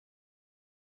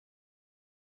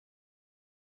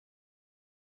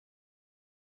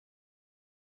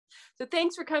So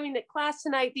thanks for coming to class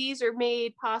tonight. These are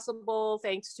made possible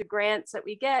thanks to grants that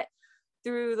we get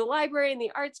through the library and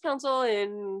the Arts Council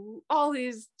and all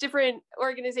these different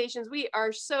organizations. We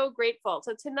are so grateful.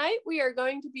 So tonight we are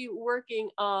going to be working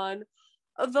on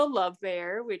the love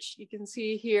bear, which you can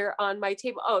see here on my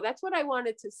table. Oh, that's what I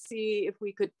wanted to see if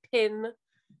we could pin.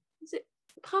 Is it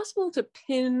possible to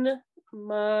pin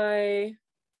my,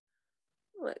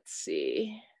 let's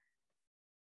see.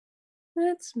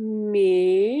 That's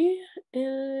me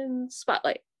in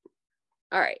Spotlight.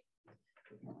 All right.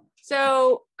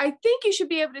 So I think you should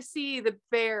be able to see the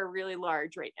bear really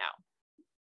large right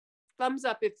now. Thumbs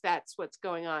up if that's what's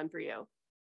going on for you.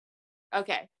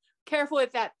 Okay, careful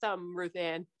with that thumb, Ruth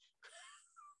Ann.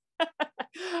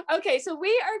 Okay, so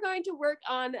we are going to work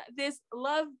on this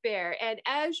love bear. And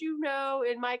as you know,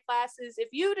 in my classes, if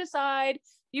you decide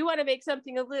you want to make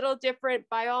something a little different,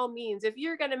 by all means, if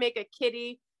you're going to make a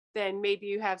kitty, then maybe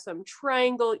you have some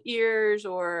triangle ears,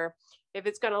 or if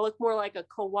it's going to look more like a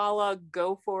koala,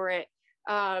 go for it.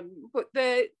 But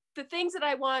the things that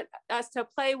I want us to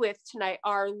play with tonight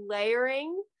are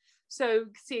layering. So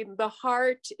see, the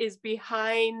heart is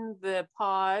behind the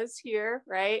paws here,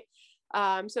 right?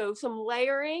 So some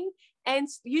layering and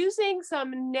using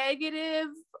some negative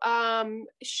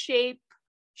shape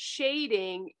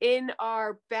shading in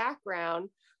our background.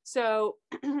 So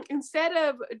instead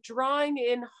of drawing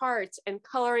in hearts and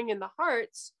coloring in the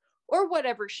hearts, or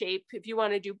whatever shape, if you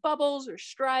want to do bubbles or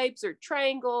stripes or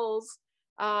triangles,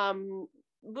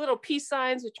 little peace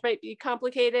signs, which might be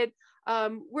complicated,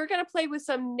 we're going to play with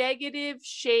some negative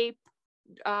shape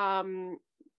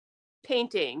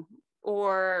painting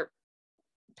or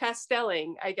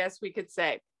pasteling, I guess we could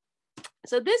say.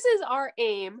 So this is our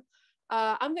aim.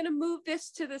 I'm going to move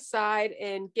this to the side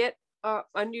and get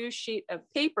a new sheet of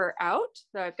paper out.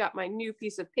 So I've got my new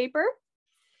piece of paper.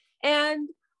 And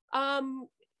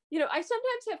you know, I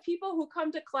sometimes have people who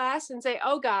come to class and say,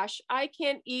 oh gosh, I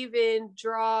can't even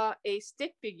draw a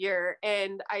stick figure.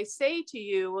 And I say to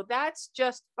you, well, that's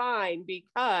just fine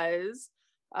because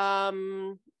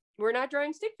we're not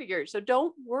drawing stick figures. So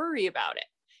don't worry about it.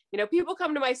 You know, people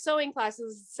come to my sewing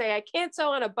classes and say, I can't sew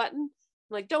on a button.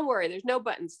 I'm like, don't worry, there's no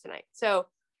buttons tonight. So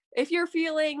if you're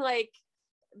feeling like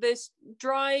this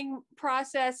drawing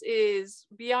process is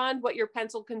beyond what your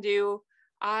pencil can do,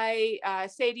 I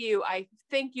say to you, I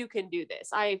think you can do this.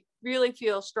 I really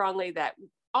feel strongly that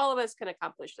all of us can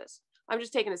accomplish this. I'm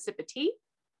just taking a sip of tea.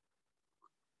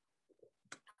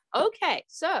 Okay,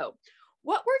 so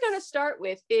what we're going to start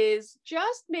with is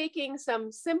just making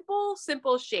some simple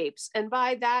shapes. And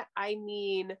by that, I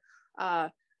mean,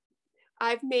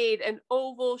 I've made an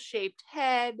oval shaped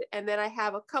head, and then I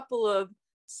have a couple of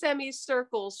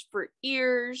semicircles for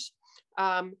ears.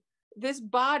 This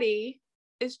body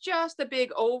is just a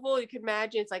big oval. You can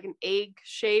imagine it's like an egg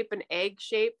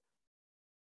shape,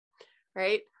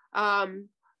 right?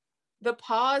 The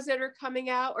paws that are coming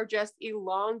out are just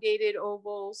elongated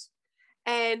ovals.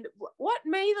 And what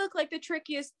may look like the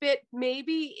trickiest bit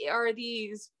maybe are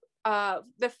these,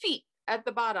 the feet at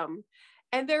the bottom.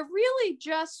 And they're really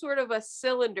just sort of a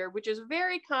cylinder, which is a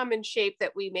very common shape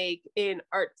that we make in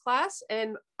art class.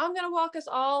 And I'm going to walk us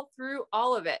all through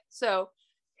all of it. So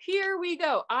here we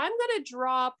go. I'm going to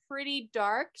draw pretty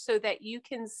dark so that you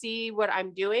can see what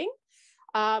I'm doing.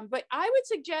 But I would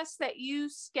suggest that you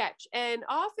sketch. And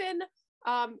often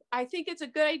I think it's a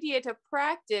good idea to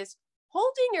practice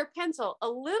holding your pencil a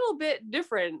little bit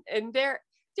different. And dare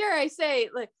I say,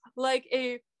 like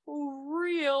a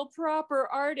real proper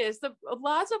artist.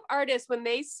 Lots of artists, when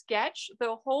they sketch,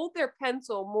 they'll hold their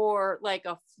pencil more like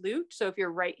a flute. So if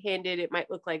you're right-handed, it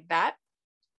might look like that.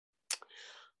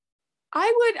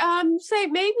 I would say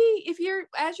maybe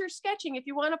as you're sketching, if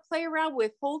you want to play around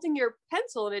with holding your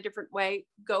pencil in a different way,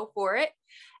 go for it.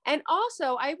 And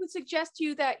also, I would suggest to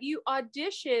you that you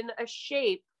audition a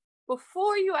shape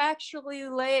before you actually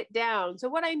lay it down. So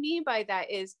what I mean by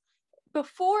that is,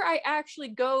 before I actually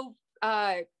go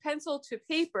pencil to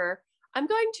paper, I'm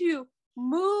going to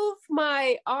move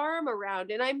my arm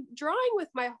around, and I'm drawing with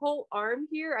my whole arm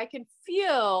here. I can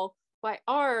feel my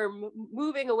arm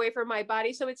moving away from my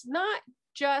body. So it's not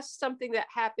just something that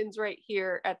happens right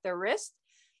here at the wrist.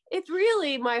 It's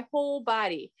really my whole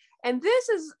body. And this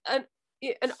is an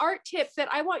art tip that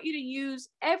I want you to use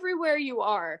everywhere you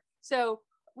are. So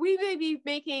we may be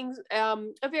making a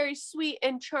very sweet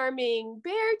and charming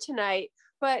bear tonight,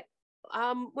 but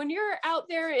when you're out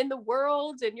there in the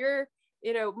world and you're,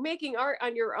 making art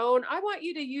on your own, I want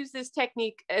you to use this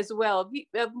technique as well.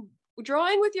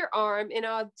 Drawing with your arm and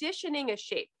auditioning a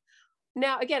shape.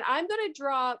 Now, again, I'm going to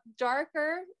draw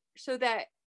darker so that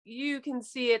you can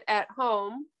see it at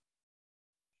home.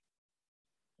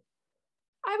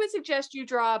 I would suggest you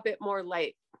draw a bit more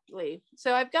lightly.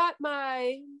 So I've got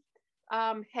my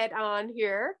head on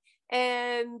here.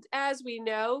 And as we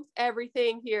know,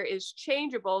 everything here is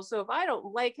changeable. So if I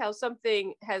don't like how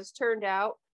something has turned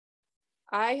out,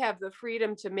 I have the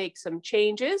freedom to make some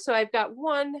changes. So I've got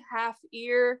one half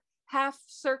ear, half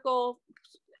circle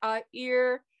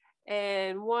ear,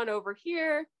 and one over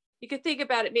here. You could think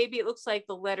about it, maybe it looks like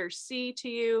the letter C to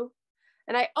you.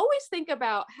 And I always think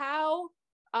about how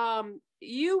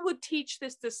you would teach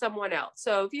this to someone else.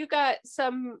 So if you got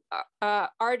some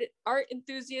art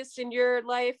enthusiasts in your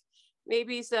life,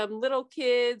 maybe some little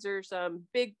kids or some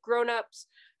big grown-ups,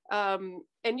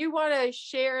 and you want to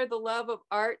share the love of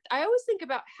art, I always think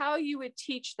about how you would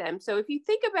teach them. So if you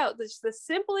think about this, the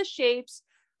simplest shapes,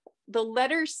 the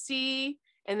letter C,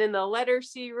 and then the letter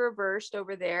C reversed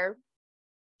over there.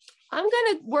 I'm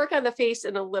going to work on the face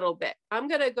in a little bit. I'm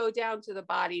going to go down to the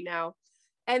body now.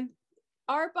 And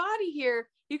our body here,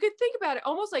 you could think about it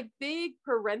almost like big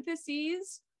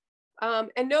parentheses.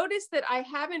 And notice that I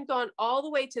haven't gone all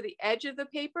the way to the edge of the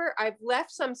paper. I've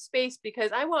left some space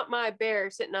because I want my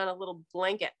bear sitting on a little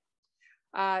blanket.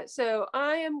 So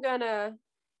I am gonna,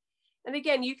 and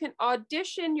again, you can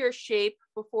audition your shape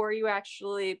before you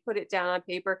actually put it down on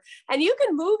paper. And you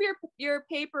can move your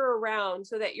paper around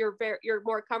so that you're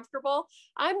more comfortable.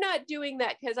 I'm not doing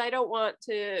that because I don't want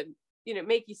to,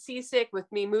 make you seasick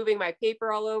with me moving my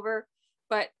paper all over.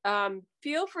 But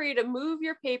feel free to move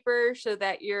your paper so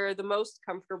that you're the most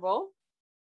comfortable.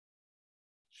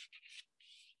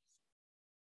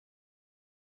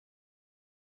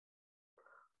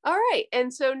 All right,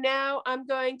 and so now I'm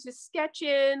going to sketch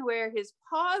in where his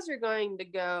paws are going to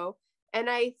go. And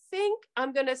I think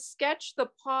I'm going to sketch the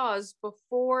paws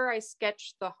before I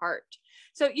sketch the heart.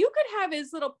 So you could have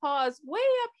his little paws way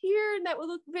up here, and that would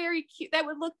look very cute. That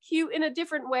would look cute in a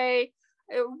different way.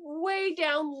 Way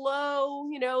down low,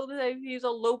 he's a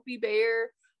lopey bear.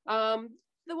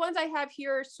 The ones I have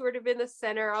here are sort of in the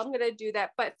center. I'm going to do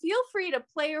that, but feel free to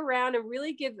play around and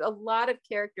really give a lot of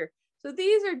character. So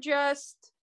these are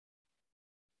just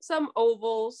some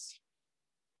ovals.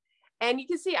 And you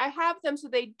can see I have them so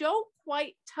they don't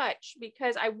quite touch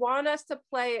because I want us to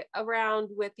play around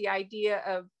with the idea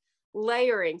of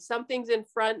layering. Something's in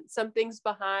front, something's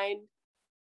behind.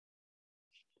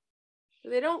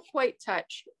 They don't quite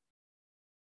touch.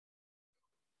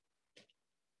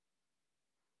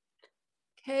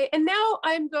 Okay, and now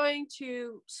I'm going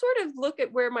to sort of look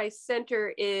at where my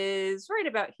center is right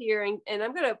about here, and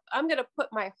I'm gonna put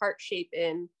my heart shape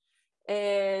in.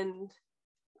 And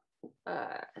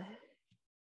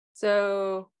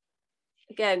so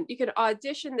again, you can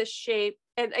audition the shape.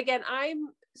 And again, I'm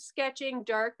sketching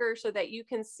darker so that you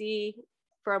can see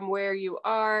from where you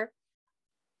are.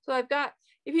 So I've got,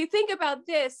 if you think about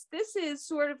this, this is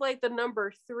sort of like the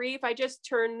number 3. If I just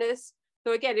turn this,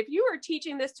 so again, if you were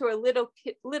teaching this to a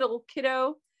little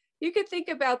kiddo, you could think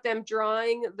about them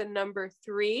drawing the number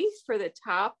 3 for the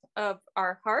top of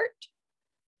our heart.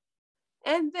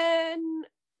 And then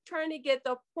trying to get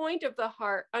the point of the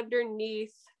heart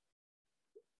underneath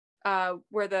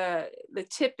where the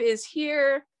tip is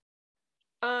here.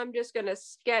 I'm just going to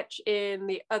sketch in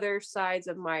the other sides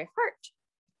of my heart.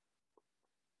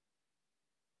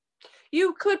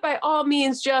 You could, by all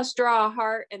means, just draw a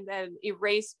heart and then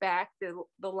erase back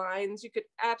the lines. You could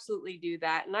absolutely do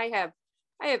that. And I have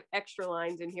extra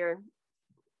lines in here.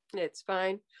 It's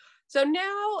fine. So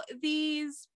now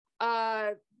these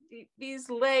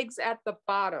legs at the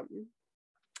bottom.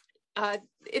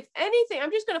 If anything,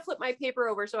 I'm just going to flip my paper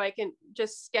over so I can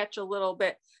just sketch a little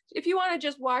bit. If you want to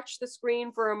just watch the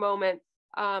screen for a moment.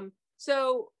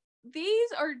 So these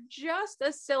are just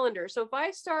a cylinder. So if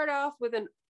I start off with an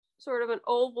sort of an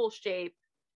oval shape,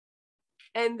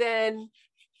 and then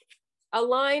a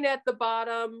line at the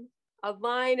bottom, a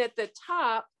line at the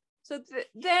top. So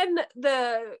then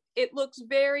it looks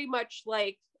very much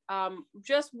like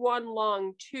just one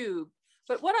long tube.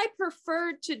 But what I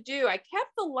preferred to do, I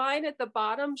kept the line at the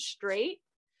bottom straight,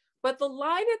 but the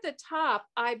line at the top,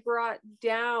 I brought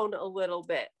down a little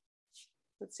bit.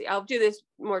 Let's see, I'll do this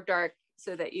more dark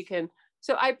so that you can,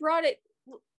 so I brought it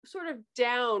sort of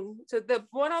down. So the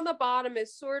one on the bottom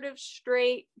is sort of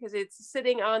straight because it's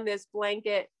sitting on this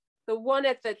blanket. The one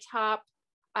at the top,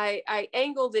 I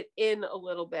angled it in a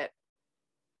little bit.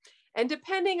 And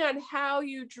depending on how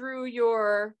you drew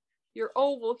your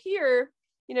oval here,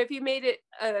 if you made it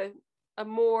a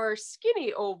more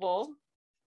skinny oval,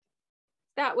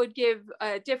 that would give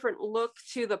a different look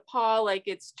to the paw, like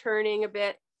it's turning a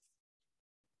bit.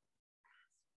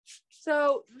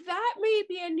 So that may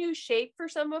be a new shape for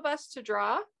some of us to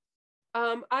draw.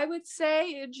 I would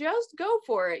say just go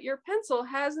for it. Your pencil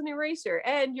has an eraser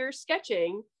and you're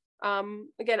sketching.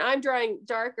 Again, I'm drawing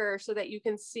darker so that you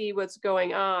can see what's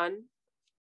going on.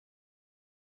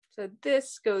 So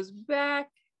this goes back,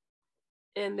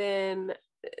 and then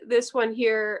this one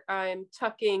here, I'm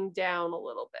tucking down a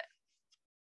little bit.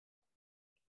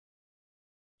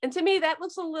 And to me, that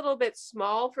looks a little bit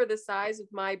small for the size of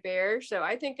my bear. So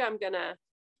I think I'm gonna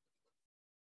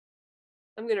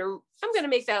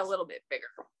make that a little bit bigger.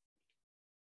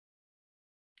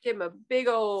 Give him a big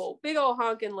old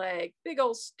honking leg, big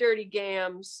old sturdy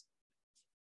gams.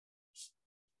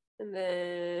 And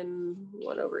then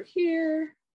one over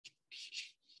here.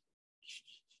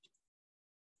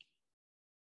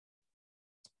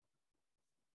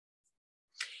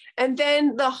 And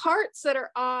then the hearts that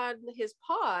are on his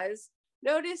paws,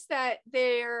 notice that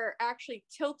they're actually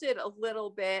tilted a little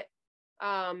bit,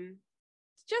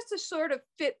 just to sort of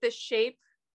fit the shape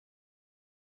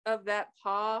of that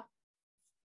paw.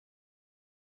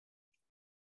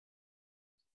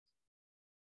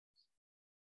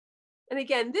 And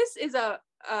again, this is a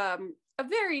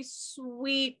very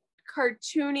sweet,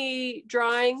 cartoony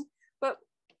drawing, but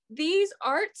these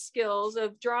art skills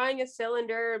of drawing a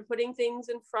cylinder and putting things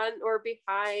in front or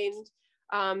behind,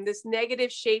 this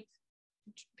negative shape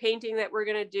painting that we're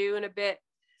going to do in a bit,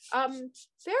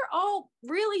 they're all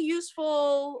really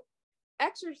useful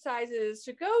exercises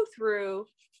to go through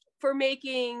for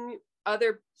making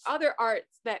other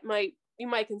arts that you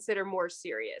might consider more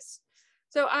serious.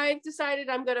 So I've decided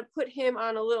I'm going to put him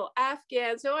on a little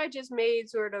Afghan. So I just made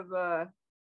sort of a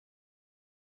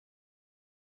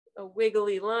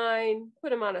wiggly line,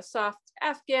 put him on a soft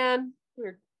Afghan.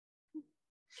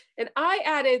 And I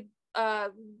added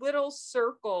little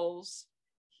circles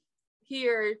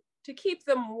here to keep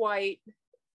them white,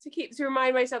 to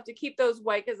remind myself to keep those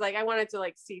white, because like I wanted to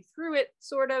like see through it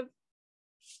sort of.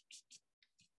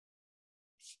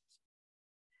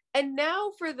 And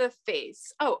now for the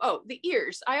face. Oh, the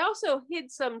ears. I also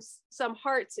hid some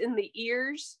hearts in the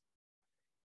ears.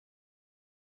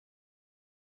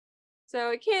 So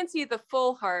I can't see the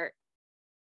full heart.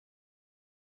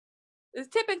 It's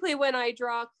typically when I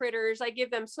draw critters, I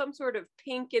give them some sort of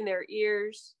pink in their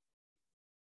ears.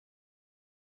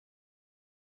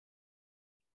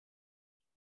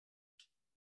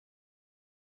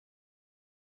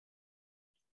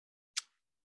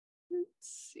 Let's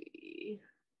see.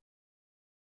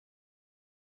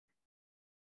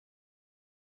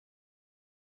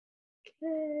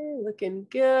 Okay, looking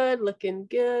good, looking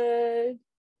good.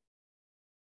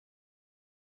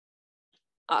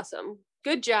 Awesome.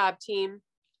 Good job, team.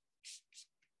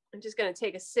 I'm just going to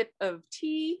take a sip of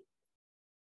tea.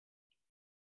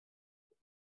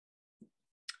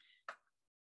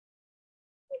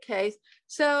 Okay,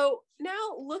 so now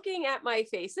looking at my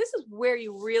face, this is where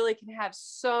you really can have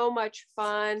so much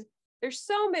fun. There's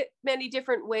so many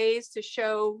different ways to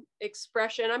show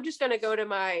expression. I'm just going to go to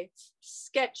my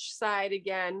sketch side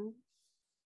again.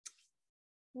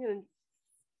 I'm going to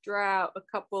draw out a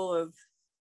couple of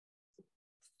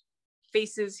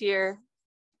faces here.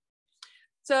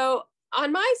 So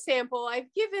on my sample,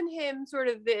 I've given him sort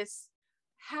of this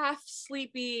half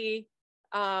sleepy,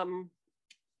 so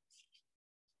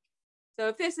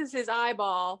if this is his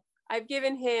eyeball, I've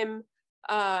given him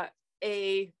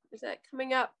is that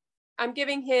coming up? I'm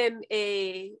giving him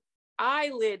a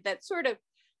eyelid that's sort of,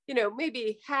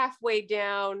 maybe halfway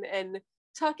down and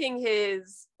tucking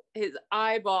his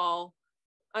eyeball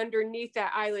underneath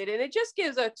that eyelid. And it just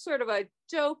gives a sort of a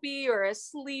dopey or a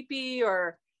sleepy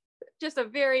or just a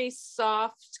very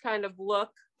soft kind of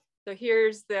look. So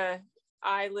here's the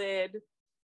eyelid.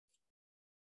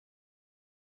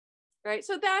 Right,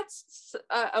 so that's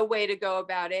a way to go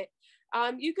about it.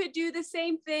 You could do the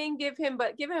same thing, give him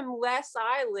less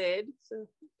eyelid, so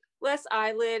less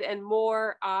eyelid and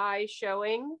more eye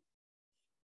showing.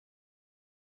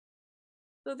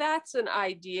 So that's an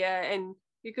idea, and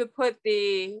you could put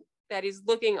that he's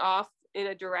looking off in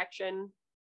a direction,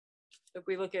 if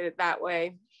we look at it that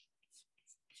way.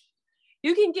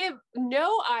 You can give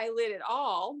no eyelid at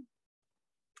all,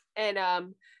 and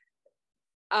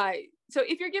so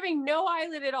if you're giving no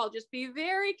eyelid at all, just be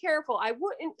very careful. I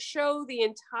wouldn't show the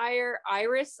entire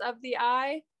iris of the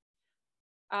eye.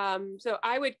 So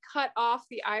I would cut off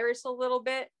the iris a little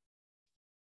bit.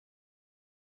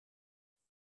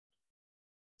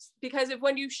 Because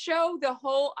when you show the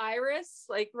whole iris,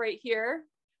 like right here,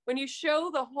 when you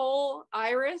show the whole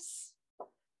iris,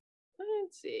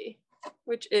 let's see,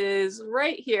 which is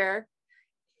right here,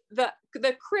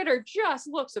 the critter just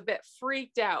looks a bit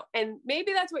freaked out. And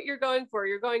maybe that's what you're going for.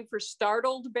 You're going for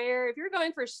startled bear. If you're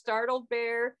going for startled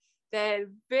bear,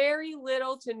 then very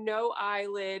little to no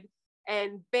eyelid,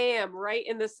 and bam, right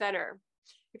in the center.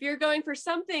 If you're going for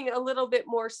something a little bit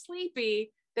more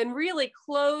sleepy, then really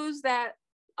close that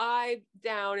eye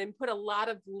down and put a lot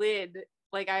of lid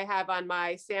like I have on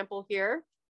my sample here.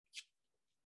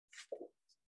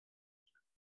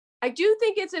 I do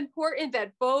think it's important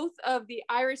that both of the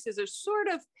irises are sort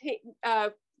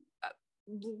of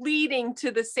leading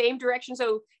to the same direction.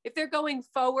 So if they're going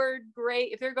forward,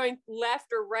 great. If they're going left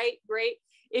or right, great.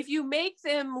 If you make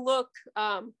them look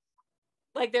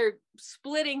like they're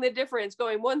splitting the difference,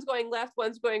 one's going left,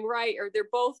 one's going right, or they're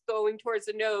both going towards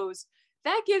the nose,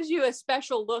 that gives you a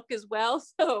special look as well.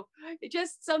 So it's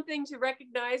just something to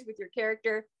recognize with your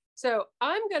character. So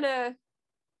I'm gonna,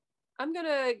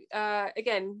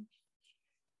 again,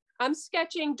 I'm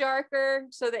sketching darker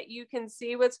so that you can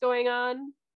see what's going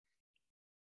on.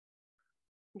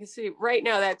 You can see right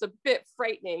now that's a bit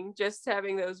frightening, just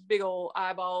having those big old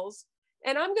eyeballs.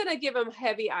 And I'm gonna give him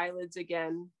heavy eyelids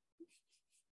again,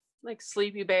 like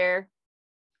Sleepy Bear.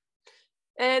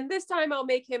 And this time I'll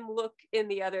make him look in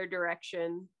the other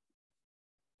direction,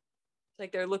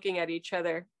 like they're looking at each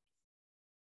other.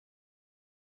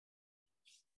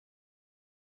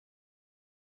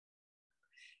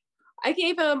 I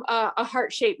gave him a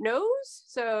heart-shaped nose,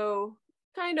 so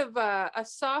kind of a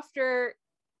softer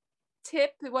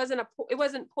tip. It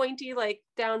wasn't pointy like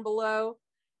down below.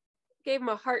 Gave him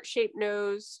a heart-shaped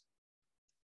nose.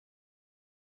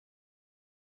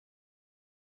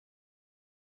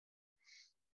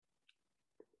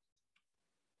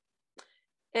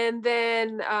 And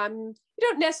then you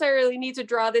don't necessarily need to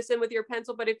draw this in with your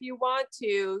pencil, but if you want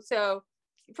to, so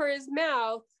for his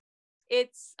mouth,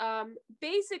 it's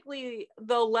basically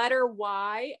the letter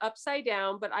Y upside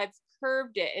down, but I've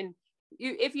curved it. And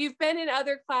if you've been in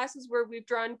other classes where we've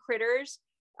drawn critters,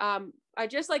 I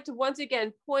just like to once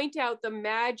again point out the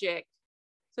magic.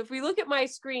 So if we look at my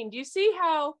screen, do you see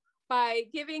how by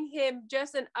giving him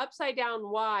just an upside down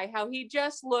Y, how he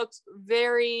just looks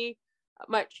very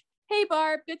much, hey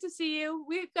Barb, good to see you.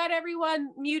 We've got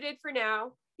everyone muted for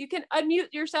now. You can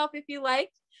unmute yourself if you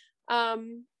like.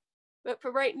 But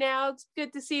for right now, it's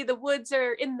good to see the woods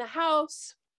are in the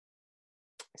house.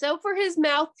 So for his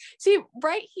mouth, see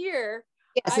right here.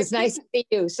 Yes, it's nice to see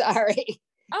you. Sorry.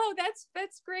 Oh, that's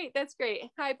great. That's great.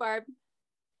 Hi, Barb.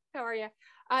 How are you?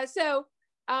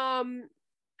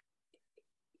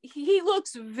 He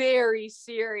looks very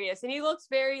serious, and he looks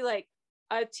very like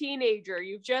a teenager.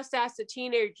 You've just asked a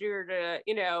teenager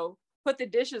to, put the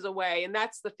dishes away, and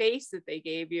that's the face that they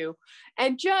gave you.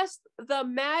 And just the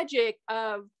magic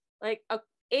of like a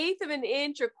 1/8 of an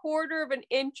inch, 1/4 of an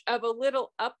inch of a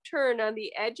little upturn on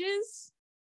the edges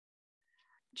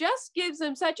just gives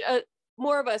them such a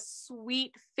more of a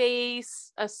sweet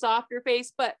face, a softer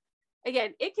face. But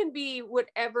again, it can be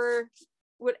whatever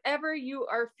you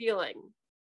are feeling.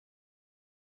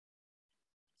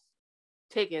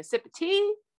 Taking a sip of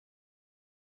tea.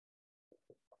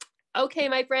 Okay,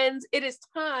 my friends, it is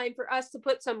time for us to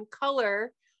put some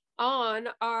color on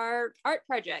our art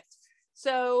project.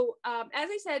 So as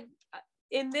I said,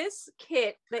 in this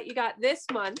kit that you got this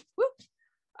month,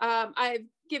 I've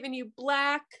given you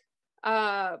black,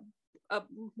 a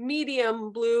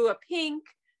medium blue, a pink,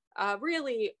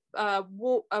 really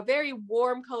a very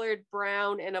warm colored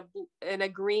brown, and a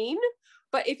green.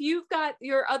 But if you've got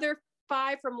your other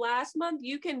 5 from last month,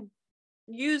 you can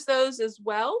use those as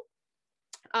well.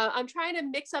 I'm trying to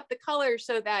mix up the colors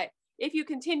so that if you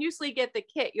continuously get the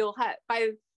kit, you'll have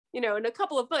in a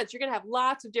couple of months, you're gonna have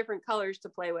lots of different colors to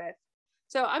play with.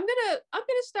 So I'm gonna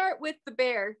start with the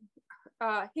bear,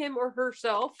 him or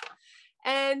herself.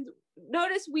 And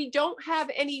notice we don't have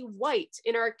any white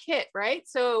in our kit, right?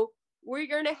 So we're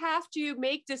gonna have to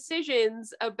make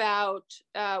decisions about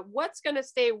what's gonna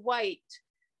stay white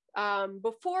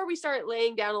before we start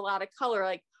laying down a lot of color.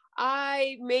 Like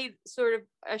I made sort of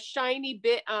a shiny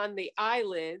bit on the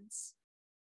eyelids.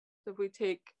 So if we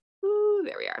take,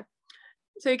 there we are.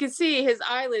 So you can see his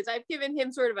eyelids. I've given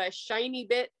him sort of a shiny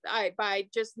bit by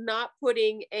just not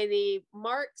putting any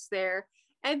marks there.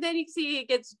 And then you can see it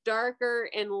gets darker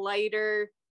and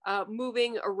lighter,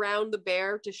 moving around the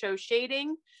bear to show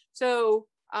shading. So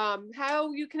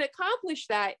how you can accomplish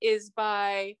that is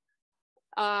by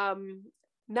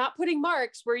not putting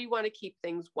marks where you want to keep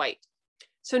things white.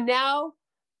 So now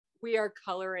we are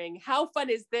coloring. How fun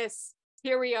is this?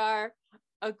 Here we are,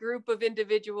 a group of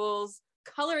individuals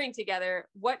coloring together.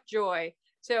 What joy.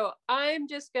 So I'm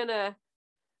just gonna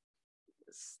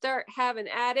start having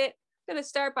at it. I'm gonna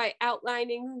start by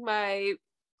outlining my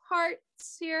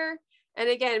parts here. And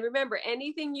again, remember,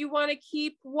 anything you want to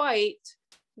keep white,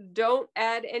 Don't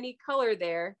add any color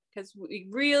there because we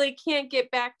really can't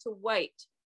get back to white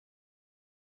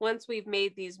once we've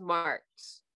made these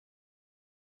marks.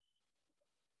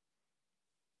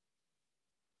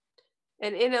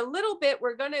 And in a little bit,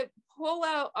 we're going to pull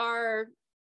out our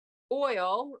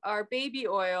oil, our baby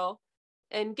oil,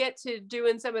 and get to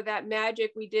doing some of that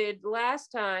magic we did last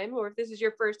time. Or if this is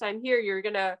your first time here, you're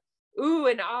going to ooh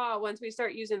and ah once we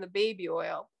start using the baby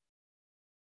oil.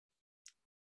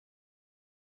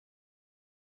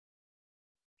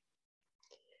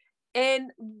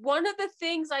 And one of the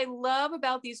things I love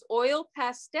about these oil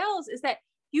pastels is that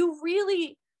you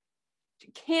really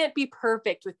can't be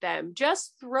perfect with them.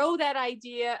 Just throw that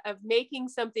idea of making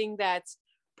something that's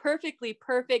perfectly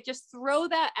perfect, just throw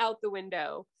that out the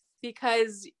window,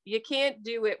 because you can't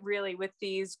do it really with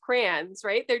these crayons,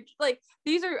 right? They're like,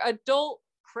 these are adult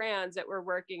crayons that we're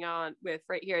working on with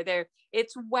right here.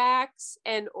 It's wax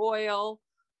and oil,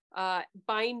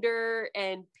 binder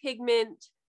and pigment,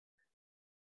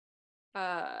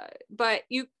 but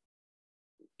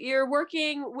you're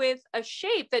working with a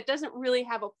shape that doesn't really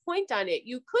have a point on it.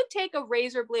 You could take a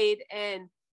razor blade and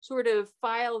sort of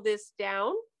file this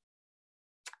down,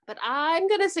 but I'm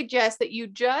going to suggest that you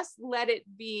just let it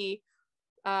be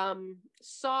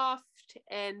soft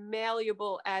and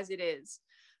malleable as it is.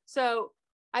 So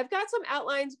I've got some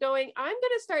outlines going. I'm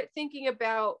going to start thinking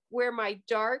about where my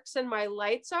darks and my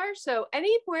lights are. So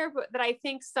anywhere that I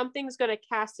think something's going to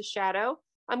cast a shadow,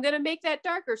 I'm going to make that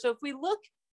darker. So if we look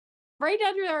right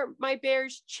under my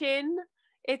bear's chin,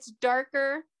 it's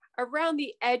darker. Around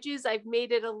the edges, I've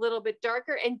made it a little bit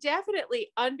darker, and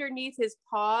definitely underneath his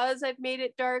paws, I've made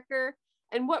it darker.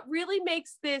 And what really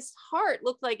makes this heart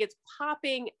look like it's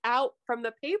popping out from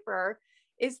the paper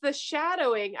is the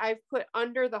shadowing I've put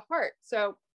under the heart.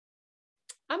 So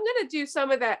I'm going to do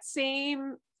some of that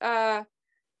same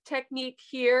technique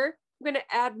here. I'm going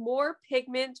to add more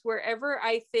pigment wherever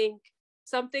I think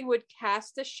something would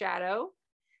cast a shadow.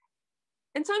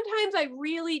 And sometimes I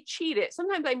really cheat it.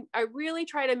 Sometimes I really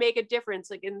try to make a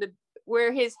difference, like in the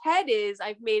where his head is,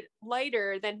 I've made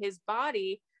lighter than his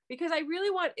body, because I really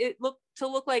want it to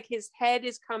look like his head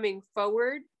is coming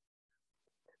forward.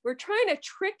 We're trying to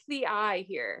trick the eye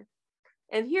here.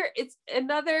 And here it's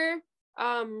another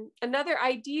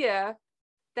idea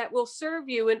that will serve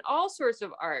you in all sorts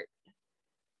of art,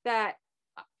 that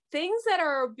things that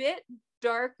are a bit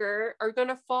darker are going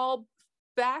to fall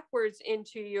backwards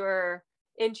into your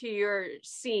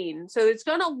scene. So it's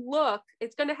going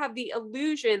to have the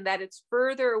illusion that it's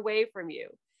further away from you.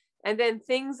 And then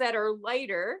things that are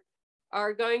lighter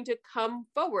are going to come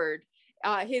forward.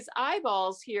 His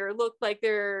eyeballs here look like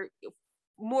they're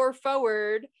more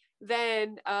forward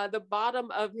than the bottom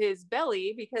of his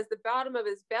belly, because the bottom of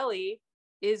his belly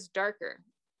is darker.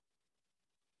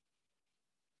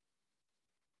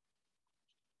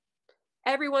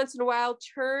 Every once in a while,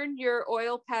 turn your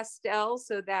oil pastel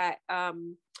so that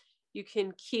you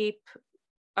can keep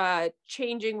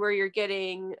changing where you're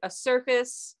getting a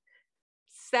surface.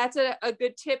 That's a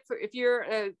good tip for if you're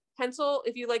a pencil,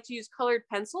 if you like to use colored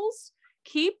pencils,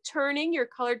 keep turning your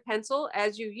colored pencil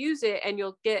as you use it, and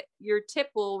you'll get your tip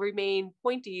will remain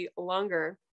pointy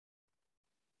longer.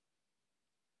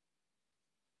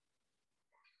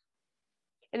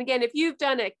 And again, if you've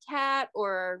done a cat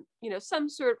or, some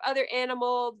sort of other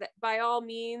animal, that by all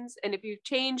means, and if you've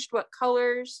changed what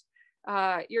colors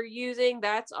you're using,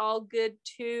 that's all good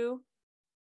too.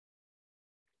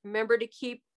 Remember to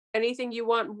keep anything you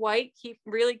want white,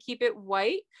 really keep it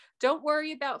white. Don't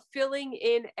worry about filling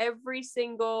in every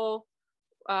single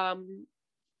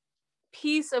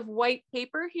piece of white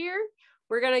paper here.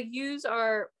 We're going to use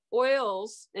our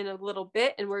oils in a little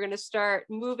bit, and we're going to start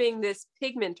moving this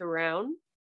pigment around.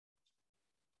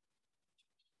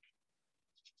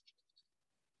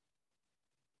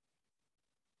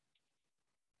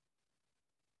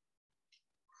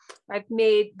 I've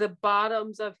made the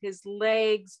bottoms of his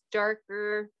legs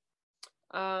darker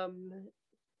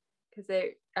because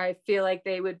I feel like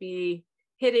they would be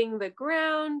hitting the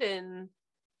ground and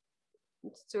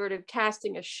sort of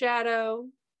casting a shadow.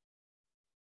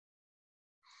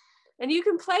 And you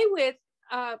can play with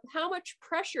how much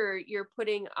pressure you're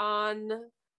putting on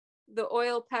the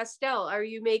oil pastel. Are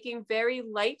you making very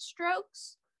light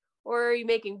strokes, or are you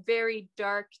making very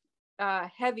dark,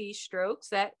 heavy strokes?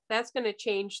 That's going to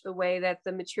change the way that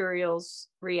the materials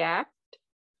react.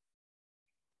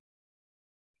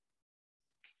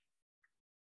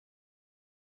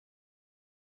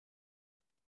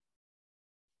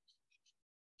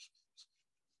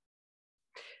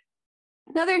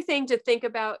 Another thing to think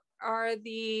about are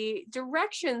the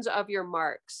directions of your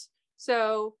marks.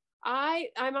 So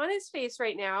I'm on his face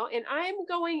right now, and I'm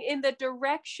going in the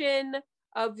direction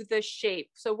of the shape.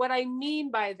 So what I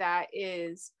mean by that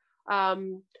is,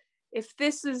 if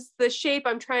this is the shape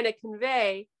I'm trying to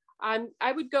convey,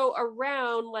 I would go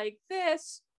around like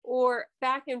this or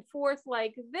back and forth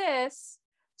like this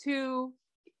to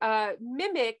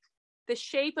mimic the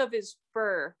shape of his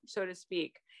fur, so to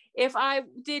speak. If I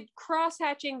did cross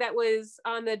hatching that was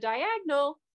on the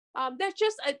diagonal, that's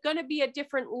just going to be a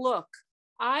different look.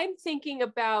 I'm thinking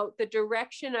about the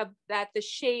direction of that the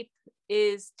shape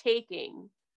is taking.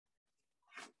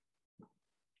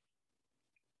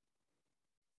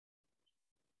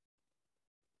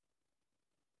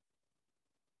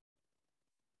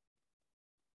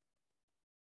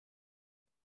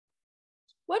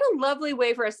 What a lovely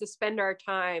way for us to spend our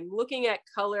time, looking at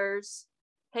colors,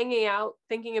 hanging out,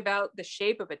 thinking about the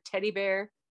shape of a teddy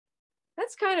bear.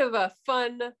 That's kind of a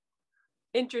fun,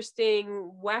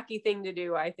 interesting, wacky thing to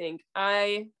do, I think.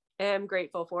 I am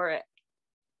grateful for it.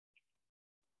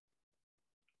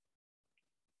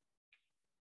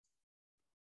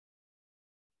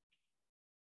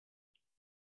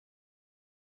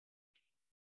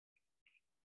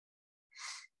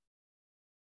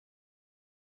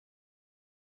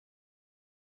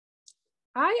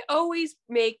 I always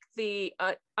make the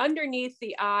underneath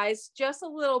the eyes just a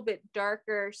little bit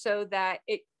darker so that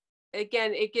it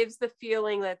gives the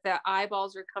feeling that the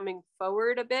eyeballs are coming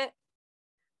forward a bit,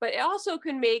 but it also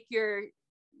can make your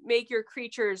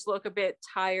creatures look a bit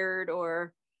tired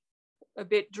or a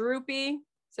bit droopy.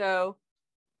 So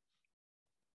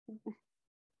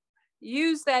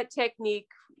use that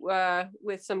technique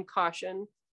with some caution.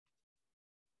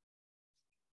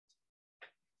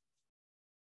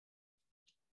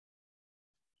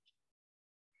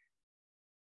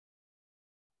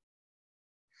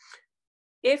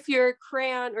 If your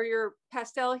crayon or your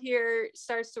pastel here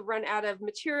starts to run out of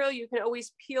material, you can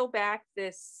always peel back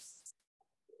this,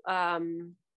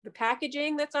 the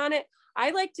packaging that's on it.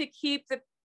 I like to keep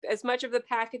as much of the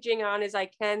packaging on as I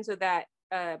can so that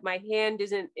my hand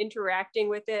isn't interacting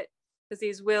with it, because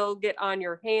these will get on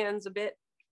your hands a bit.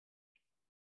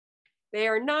 They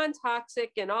are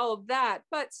non-toxic and all of that,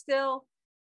 but still,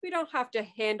 we don't have to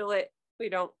handle it. We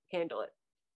don't handle it.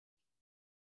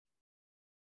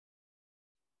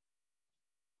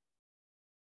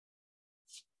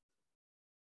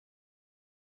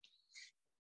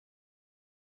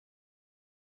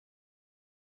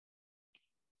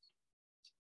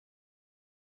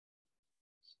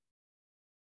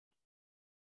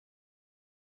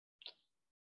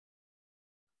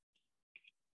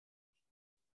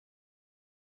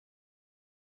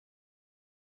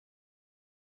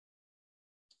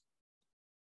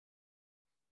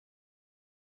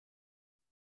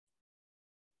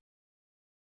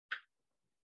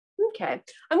 Okay,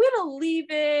 I'm gonna leave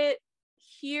it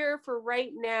here for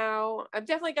right now. I'm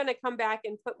definitely gonna come back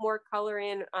and put more color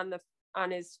in on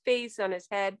his face, on his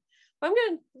head. But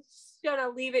I'm gonna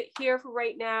leave it here for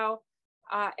right now.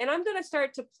 And I'm gonna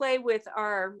start to play with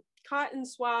our cotton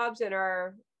swabs and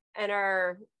our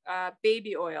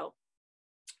baby oil.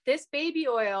 This baby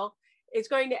oil is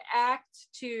going to act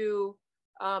to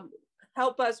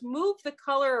help us move the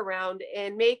color around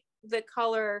and make the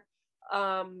color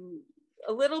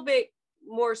a little bit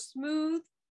more smooth.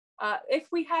 If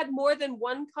we had more than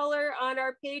one color on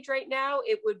our page right now,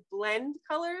 it would blend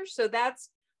colors. So that's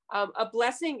a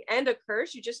blessing and a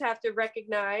curse. You just have to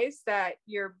recognize that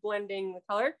you're blending the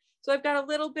color. So I've got a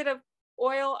little bit of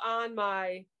oil on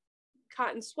my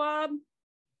cotton swab.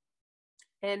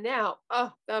 And now,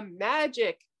 oh, the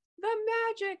magic, the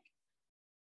magic.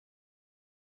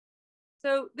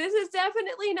 So this is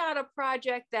definitely not a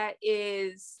project that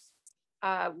is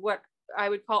what I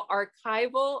would call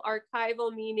archival.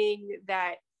 Archival meaning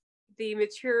that the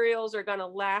materials are going to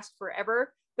last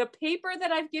forever. The paper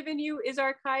that I've given you is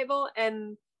archival,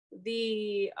 and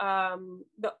the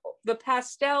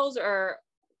pastels are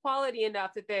quality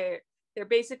enough that they're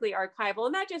basically archival,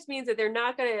 and that just means that they're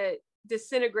not going to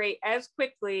disintegrate as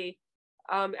quickly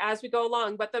as we go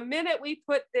along. But the minute we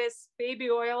put this baby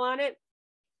oil on it,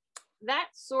 that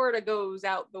sort of goes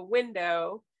out the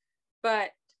window,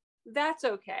 but that's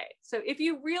okay. So if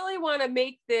you really want to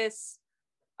make this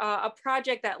a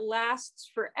project that lasts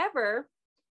forever,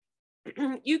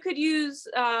 you could use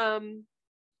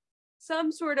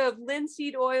some sort of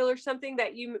linseed oil or something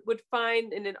that you would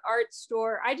find in an art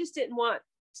store. I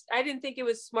didn't think it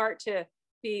was smart to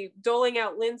be doling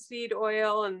out linseed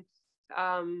oil, and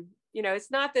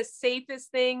it's not the safest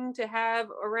thing to have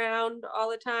around all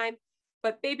the time,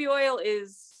 but baby oil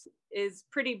is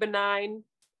pretty benign.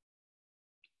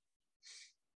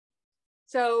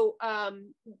 So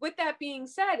with that being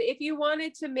said, if you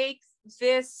wanted to make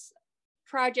this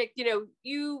project,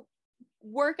 you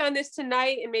work on this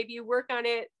tonight and maybe you work on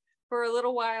it for a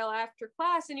little while after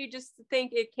class and you just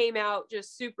think it came out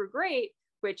just super great,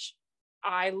 which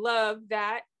I love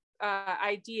that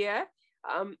idea.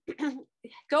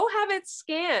 Go have it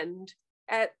scanned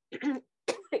at,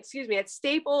 excuse me, at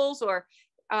Staples, or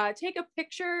take a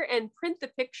picture and print the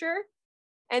picture,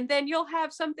 and then you'll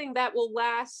have something that will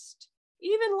last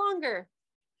even longer.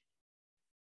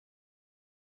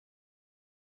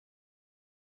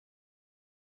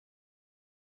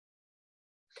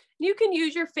 You can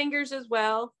use your fingers as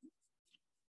well.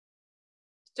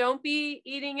 Don't be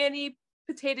eating any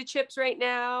potato chips right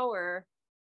now or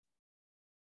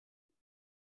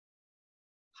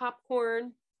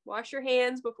popcorn. Wash your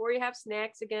hands before you have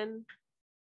snacks again.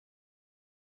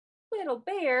 Little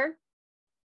bear.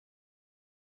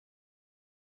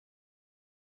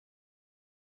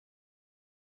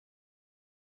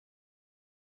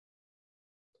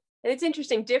 And it's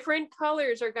interesting, different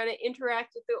colors are going to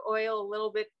interact with the oil a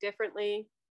little bit differently.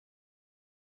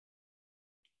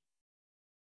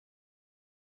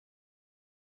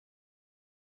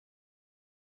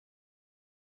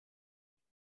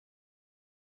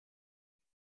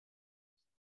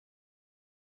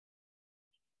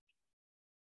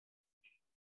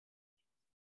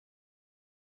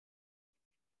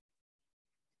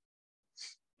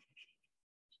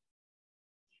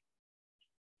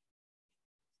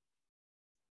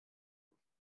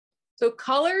 So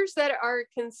colors that are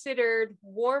considered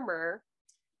warmer,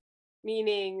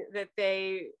 meaning that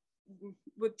they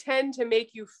would tend to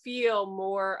make you feel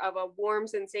more of a warm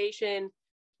sensation: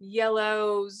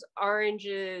 yellows,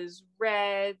 oranges,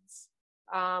 reds.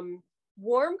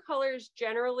 Warm colors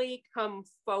generally come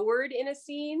forward in a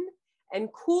scene, and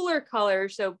cooler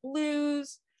colors, so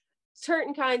blues,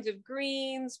 certain kinds of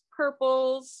greens,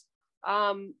 purples,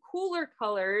 cooler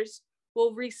colors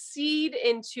will recede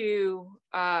into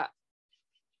a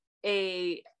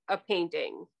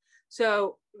painting.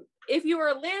 So if you were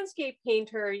a landscape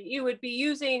painter, you would be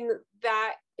using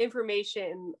that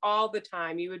information all the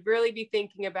time. You would really be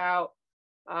thinking about,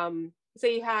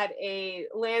 say you had a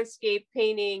landscape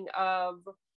painting of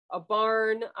a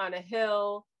barn on a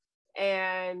hill,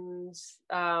 and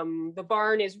the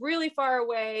barn is really far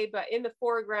away, but in the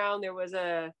foreground there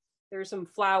were some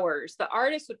flowers. The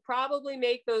artist would probably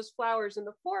make those flowers in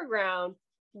the foreground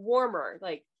warmer,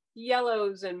 like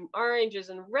yellows and oranges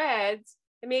and reds,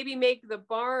 and maybe make the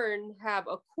barn have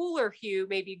a cooler hue,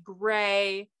 maybe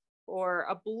gray or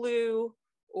a blue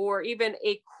or even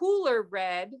a cooler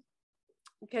red,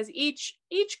 because each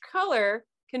color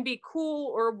can be cool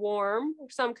or warm, or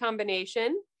some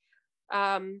combination.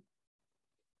 Cooler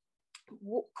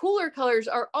colors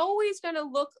are always going to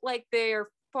look like they're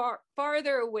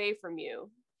farther away from you.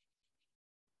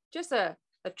 Just a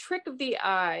trick of the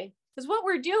eye. Because what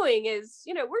we're doing is,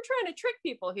 we're trying to trick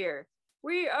people here.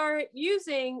 We are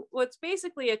using what's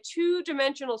basically a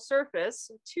two-dimensional surface.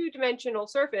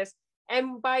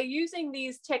 And by using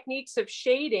these techniques of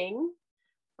shading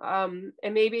and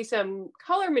maybe some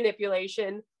color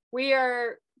manipulation, we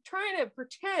are trying to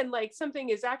pretend like something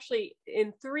is actually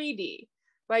in 3D.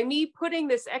 By me putting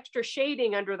this extra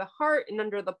shading under the heart and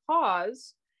under the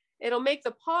paws, it'll make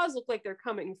the paws look like they're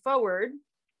coming forward,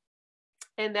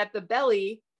 and that the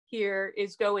belly here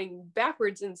is going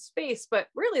backwards in space, but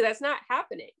really that's not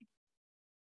happening.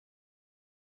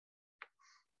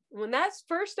 When that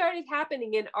first started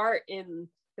happening in art in,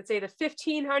 let's say, the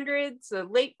 1500s, the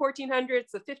late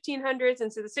 1400s, the 1500s,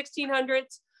 into the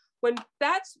 1600s,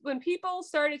 when people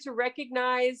started to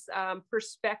recognize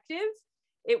perspective,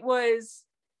 it was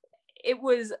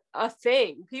a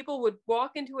thing. People would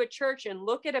walk into a church and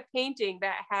look at a painting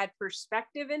that had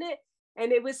perspective in it.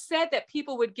 And it was said that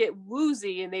people would get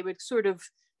woozy and they would sort of,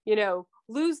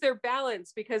 lose their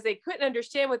balance because they couldn't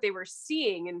understand what they were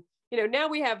seeing. And, now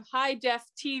we have high def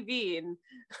TV, and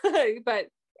but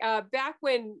back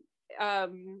when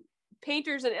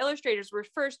painters and illustrators were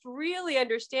first really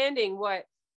understanding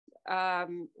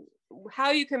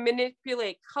how you can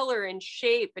manipulate color and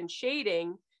shape and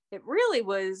shading, it really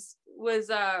was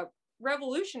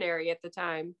revolutionary at the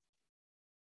time.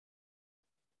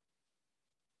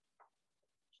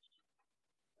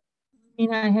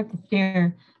 I have to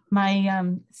share,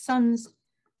 my sons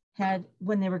had,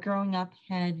 when they were growing up,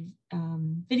 had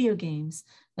video games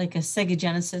like a Sega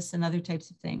Genesis and other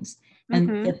types of things,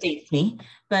 and that dates me.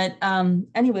 But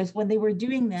anyways, when they were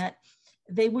doing that,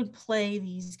 they would play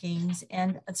these games,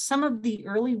 and some of the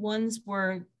early ones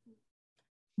were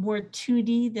more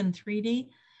 2D than 3D.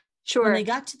 Sure. When they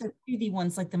got to the 3D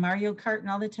ones, like the Mario Kart and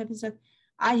all that type of stuff,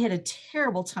 I had a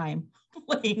terrible time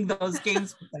playing those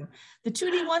games with them. The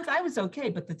 2D ones, I was okay,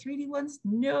 but the 3D ones,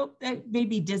 nope, that made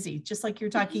me dizzy, just like you're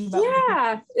talking about.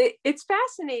 Yeah, it's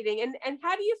fascinating. And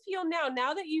how do you feel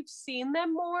now that you've seen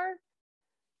them more?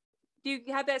 Do you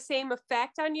have that same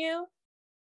effect on you?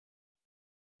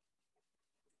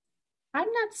 I'm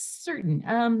not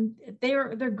certain.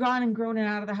 They're gone and grown and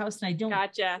out of the house, and I don't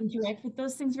interact with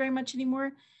those things very much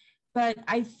anymore. But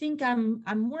I think I'm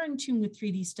more in tune with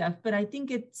 3D stuff. But I think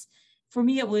it's, for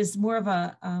me, it was more of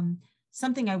a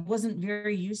something I wasn't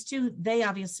very used to. They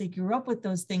obviously grew up with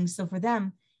those things, so for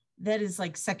them, that is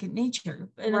like second nature.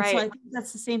 And so I think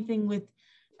that's the same thing with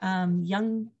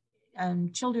young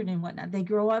children and whatnot. They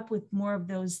grow up with more of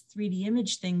those 3D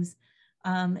image things.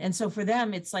 And so for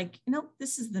them, it's like, nope,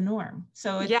 this is the norm.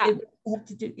 So it have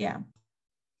to do,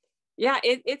 Yeah,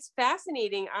 it's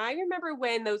fascinating. I remember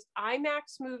when those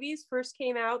IMAX movies first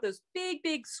came out, those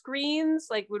big screens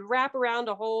like would wrap around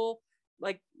a whole,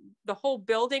 like the whole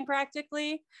building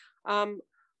practically.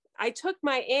 I took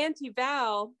my Auntie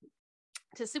Val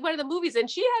to see one of the movies, and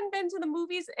she hadn't been to the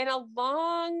movies in a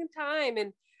long time.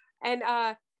 And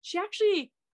she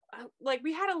actually, like,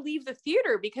 we had to leave the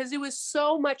theater because it was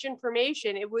so much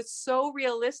information. It was so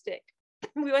realistic.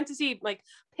 We went to see like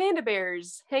panda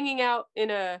bears hanging out in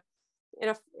a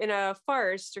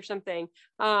forest or something.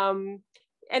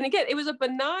 And again, it was a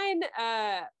benign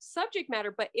subject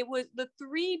matter, but it was the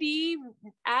 3D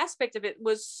aspect of it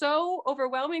was so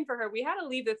overwhelming for her. We had to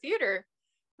leave the theater.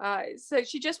 So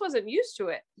she just wasn't used to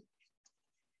it.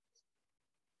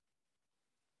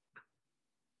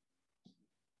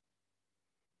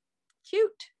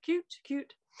 Cute.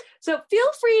 So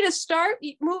feel free to start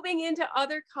moving into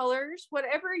other colors,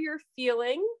 whatever you're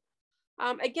feeling.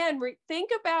 Again,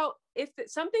 think about if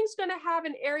something's going to have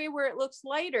an area where it looks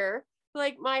lighter,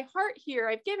 like my heart here,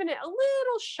 I've given it a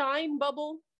little shine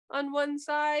bubble on one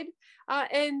side.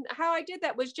 And how I did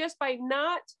that was just by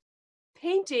not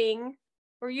painting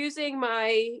or using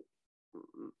my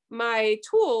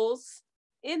tools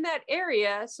in that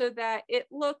area so that it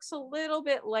looks a little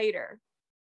bit lighter.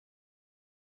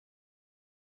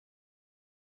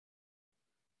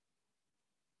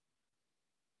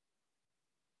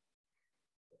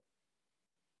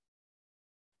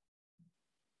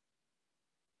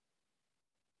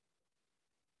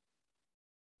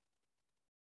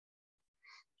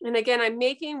 And again, I'm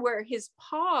making where his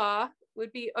paw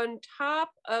would be on top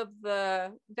of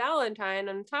the Valentine,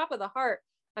 on top of the heart.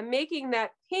 I'm making that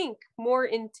pink more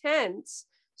intense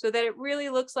so that it really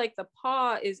looks like the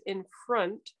paw is in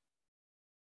front.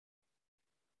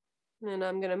 And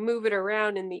I'm going to move it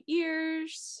around in the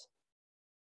ears.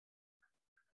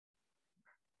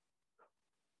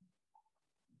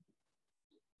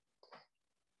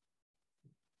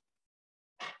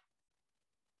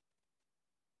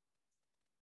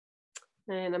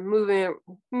 And I'm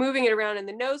moving it around in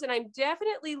the nose, and I'm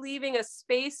definitely leaving a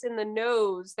space in the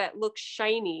nose that looks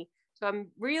shiny. So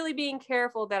I'm really being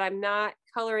careful that I'm not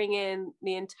coloring in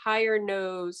the entire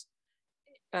nose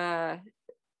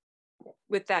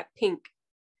with that pink.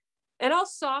 And I'll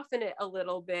soften it a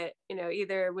little bit, you know,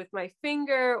 either with my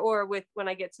finger or with when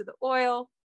I get to the oil.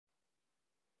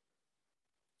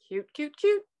 Cute.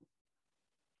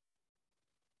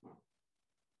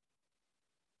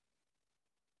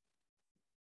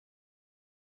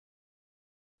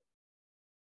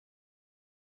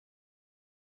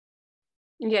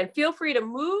 Again, feel free to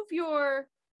move your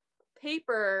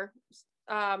paper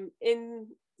in,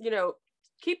 you know,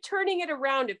 keep turning it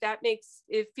around if that makes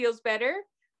it feels better.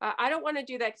 I don't want to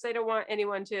do that because I don't want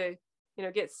anyone to, you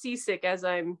know, get seasick as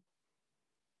I'm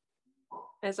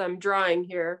drawing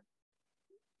here.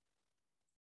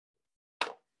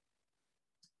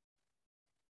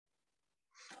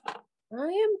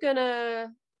 I'm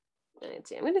gonna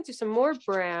do some more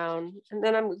brown, and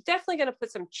then I'm definitely gonna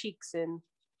put some cheeks in.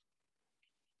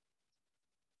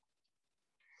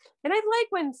 And I like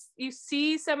when you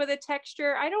see some of the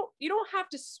texture. You don't have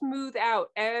to smooth out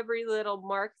every little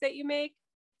mark that you make.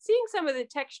 Seeing some of the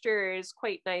texture is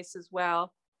quite nice as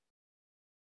well.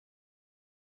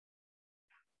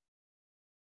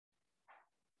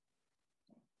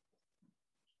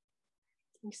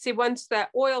 You see, once that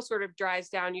oil sort of dries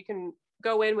down, you can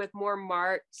go in with more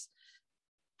marks.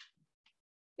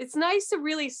 It's nice to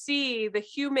really see the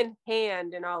human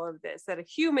hand in all of this, that a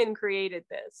human created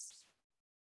this.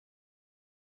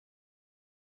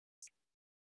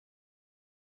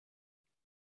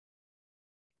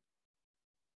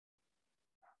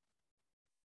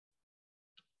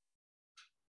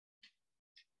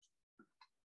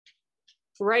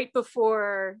 Right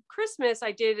before Christmas,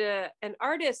 I did an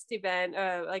artist event,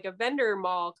 like a vendor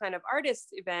mall kind of artist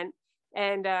event.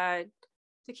 And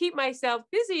to keep myself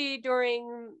busy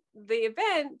during the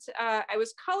event, I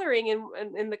was coloring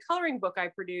in the coloring book I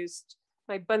produced,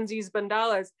 my Bunsies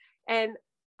Bandalas. And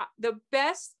the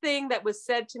best thing that was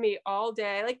said to me all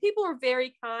day, like people were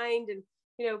very kind, and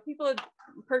you know, people had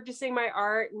purchasing my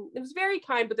art, and it was very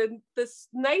kind, but the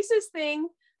nicest thing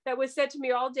that was said to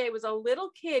me all day was a little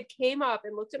kid came up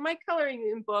and looked at my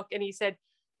coloring book and he said,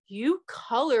 "You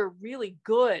color really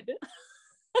good."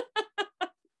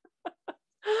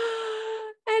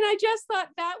 And I just thought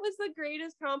that was the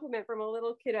greatest compliment from a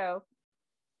little kiddo.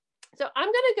 So I'm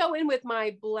going to go in with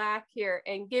my black here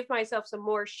and give myself some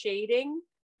more shading,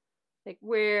 like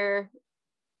where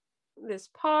this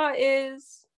paw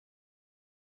is.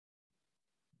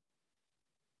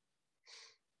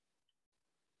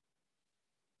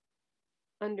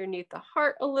 Underneath the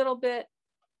heart a little bit.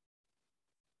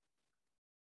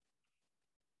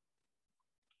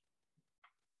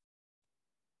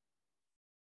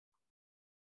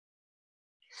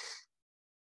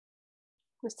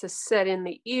 Just to set in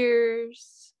the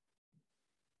ears.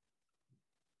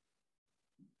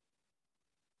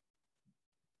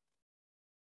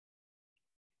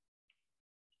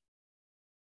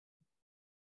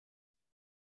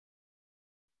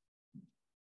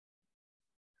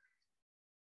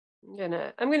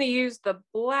 I'm gonna use the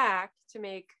black to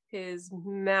make his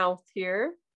mouth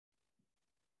here.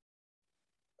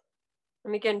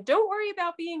 And again, don't worry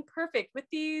about being perfect with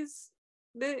these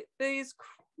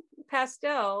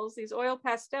pastels, these oil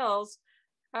pastels.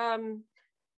 You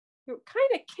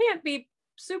kind of can't be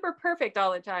super perfect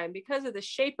all the time because of the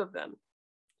shape of them.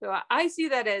 So I see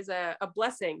that as a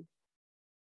blessing.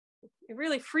 It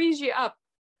really frees you up,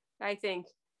 I think.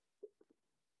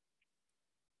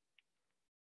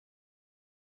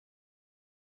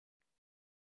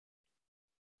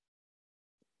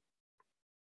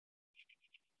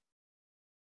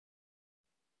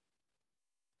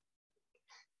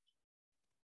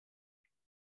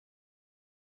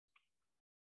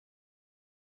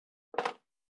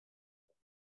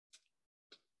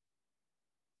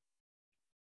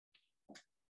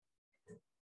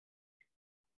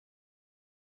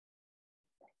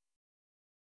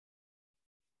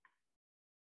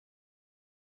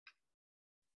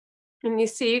 And you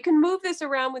see, you can move this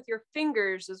around with your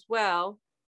fingers as well.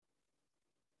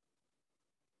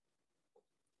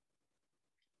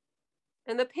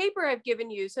 And the paper I've given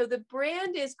you, so the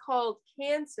brand is called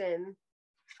Canson.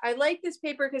 I like this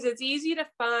paper because it's easy to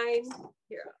find.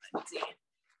 Here, let's see.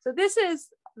 So this is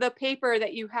the paper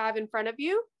that you have in front of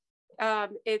you.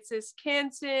 It's this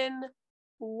Canson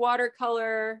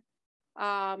watercolor.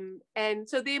 And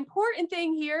so the important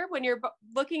thing here when you're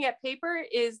looking at paper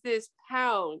is this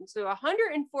pound. So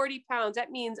 140 pounds,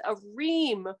 that means a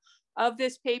ream of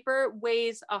this paper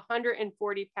weighs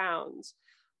 140 pounds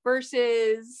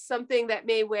versus something that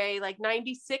may weigh like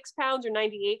 96 pounds or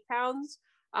 98 pounds.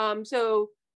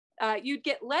 You'd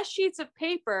get less sheets of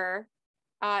paper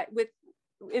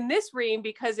in this ream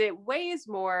because it weighs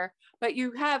more, but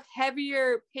you have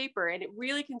heavier paper and it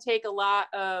really can take a lot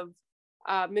of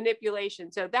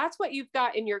manipulation. So that's what you've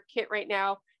got in your kit right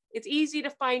now. It's easy to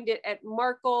find it at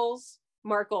Michaels.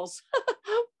 Markles.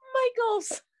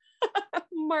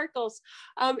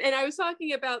 And I was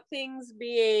talking about things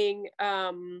being,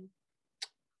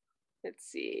 let's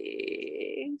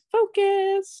see,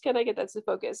 focus. Can I get that to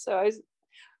focus? So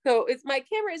it's my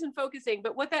camera isn't focusing,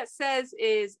 but what that says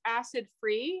is acid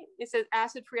free. It says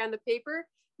acid free on the paper,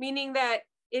 meaning that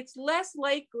it's less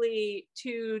likely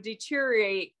to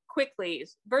deteriorate quickly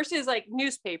versus like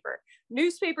newspaper.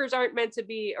 Newspapers aren't meant to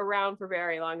be around for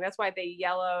very long. That's why they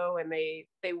yellow and they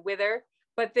wither.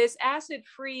 But this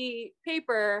acid-free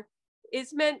paper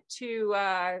is meant to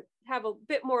have a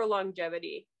bit more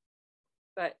longevity.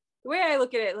 But the way I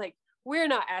look at it, like we're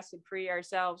not acid-free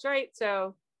ourselves, right?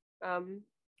 So I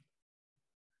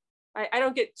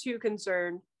don't get too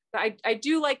concerned. But I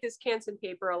do like this Canson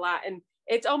paper a lot, and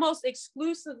it's almost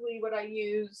exclusively what I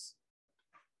use.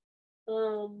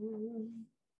 So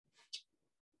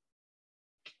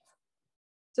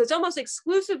it's almost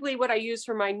exclusively what I use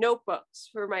for my notebooks,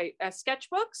 for my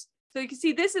sketchbooks. So you can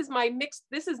see this is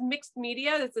mixed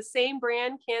media. It's the same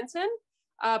brand, Canson,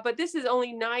 but this is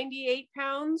only 98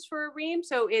 pounds for a ream.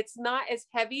 So it's not as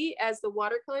heavy as the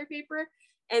watercolor paper.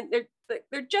 And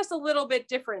they're just a little bit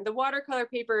different. The watercolor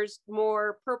paper is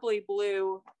more purpley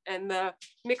blue and the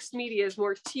mixed media is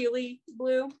more tealy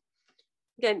blue.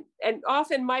 Again, and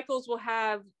often Michaels will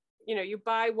have, you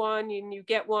buy one and you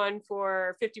get one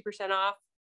for 50% off.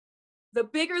 The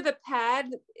bigger the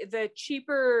pad, the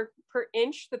cheaper per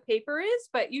inch the paper is,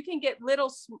 but you can get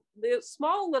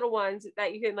small little ones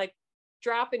that you can like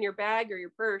drop in your bag or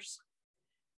your purse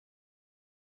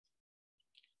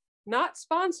not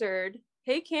sponsored.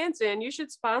 Hey, Canson, you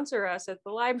should sponsor us at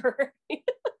the library.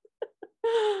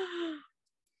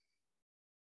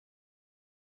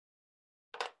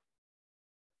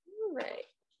 All right.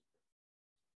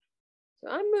 So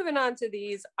I'm moving on to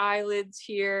these eyelids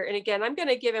here. And again, I'm going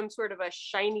to give him sort of a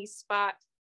shiny spot.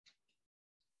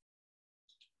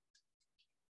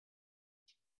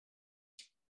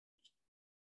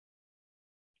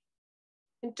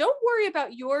 And don't worry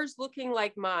about yours looking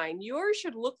like mine. Yours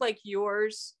should look like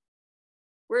yours.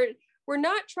 We're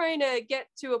not trying to get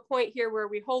to a point here where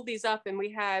we hold these up and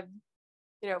we have,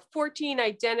 14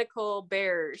 identical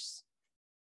bears.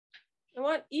 I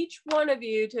want each one of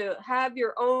you to have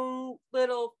your own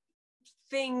little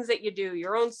things that you do,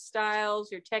 your own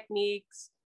styles, your techniques.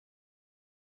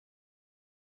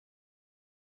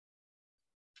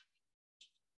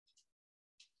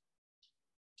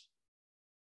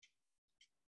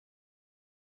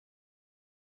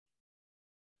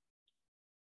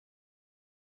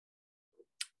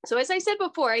 So as I said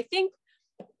before, I think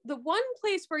the one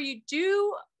place where you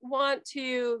do want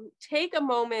to take a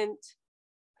moment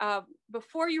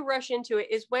before you rush into it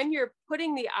is when you're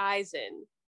putting the eyes in.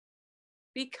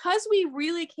 Because we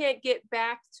really can't get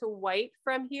back to white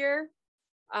from here,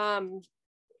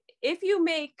 if you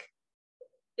make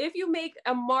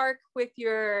a mark with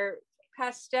your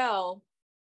pastel,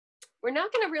 we're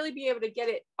not going to really be able to get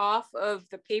it off of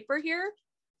the paper here.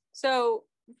 So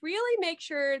really make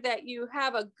sure that you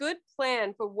have a good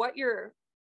plan for what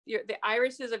the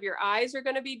irises of your eyes are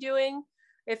going to be doing,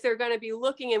 if they're going to be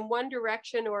looking in one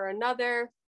direction or another.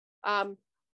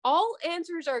 All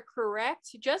answers are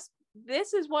correct. Just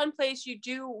this is one place you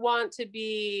do want to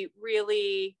be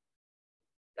really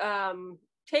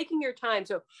taking your time.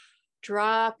 So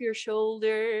drop your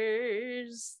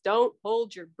shoulders. Don't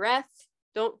hold your breath.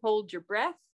 Don't hold your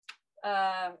breath.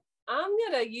 I'm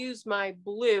going to use my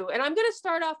blue, and I'm going to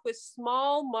start off with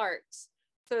small marks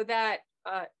so that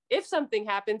if something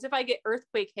happens, if I get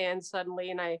earthquake hands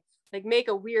suddenly and I like make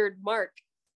a weird mark,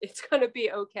 it's going to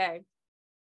be okay.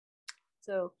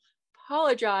 So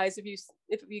apologize if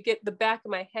you get the back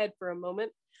of my head for a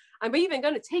moment. I'm even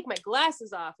going to take my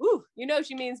glasses off. Ooh,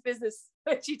 she means business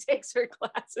when she takes her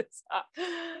glasses off.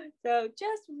 So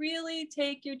just really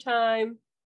take your time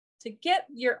to get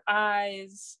your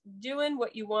eyes doing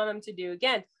what you want them to do.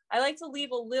 Again, I like to leave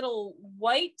a little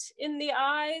white in the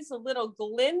eyes, a little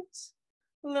glint,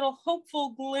 a little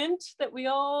hopeful glint that we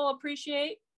all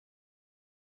appreciate.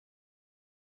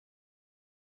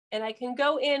 And I can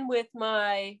go in with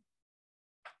my,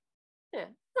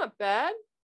 not bad.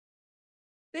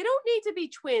 They don't need to be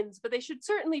twins, but they should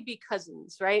certainly be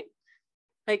cousins, right?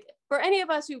 Like for any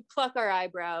of us who pluck our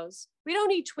eyebrows, we don't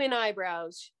need twin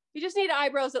eyebrows. You just need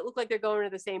eyebrows that look like they're going to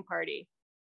the same party.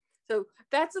 So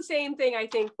that's the same thing I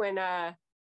think when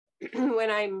when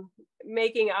I'm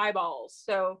making eyeballs.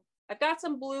 So I've got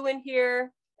some blue in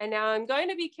here, and now I'm going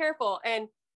to be careful. And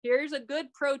here's a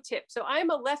good pro tip. So I'm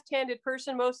a left-handed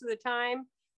person most of the time.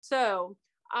 So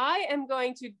I am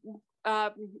going to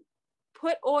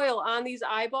put oil on these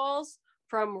eyeballs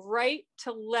from right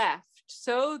to left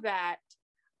so that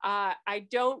I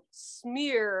don't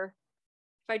smear.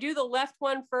 If I do the left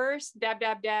one first, dab,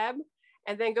 dab, dab,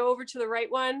 and then go over to the right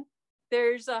one,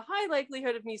 there's a high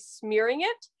likelihood of me smearing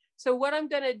it. So what I'm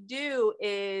going to do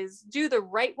is do the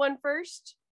right one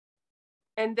first,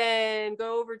 and then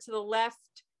go over to the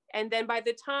left. And then by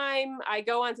the time I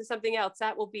go on to something else,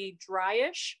 that will be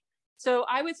dryish. So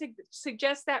I would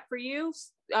suggest that for you,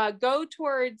 go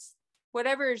towards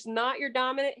whatever is not your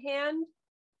dominant hand,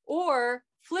 or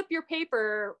flip your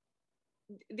paper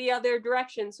the other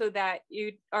direction so that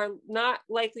you are not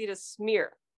likely to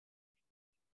smear.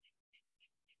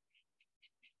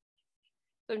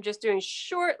 So I'm just doing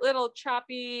short little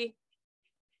choppy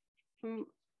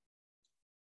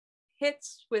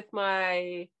hits with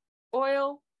my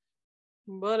oil.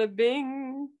 Bada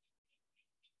bing.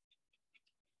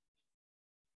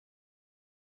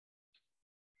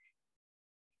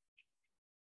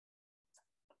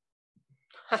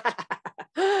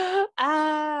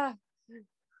 Ah.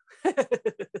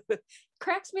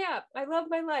 Cracks me up. I love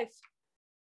my life.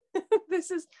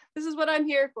 This is what I'm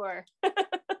here for.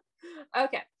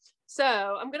 Okay, so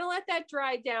I'm gonna let that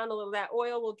dry down a little. That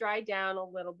oil will dry down a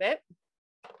little bit.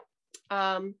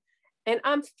 And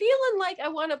I'm feeling like I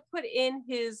want to put in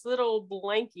his little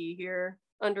blankie here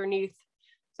underneath.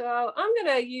 So I'm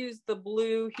gonna use the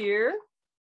blue here.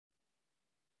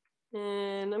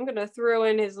 And I'm gonna throw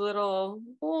in his little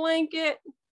blanket.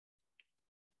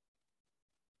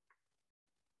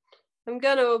 I'm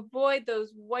gonna avoid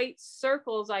those white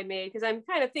circles I made because I'm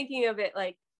kind of thinking of it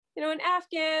like you know, an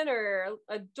Afghan or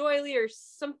a doily or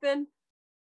something.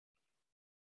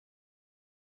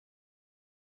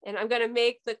 And I'm going to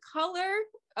make the color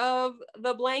of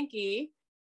the blankie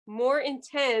more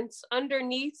intense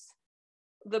underneath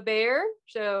the bear.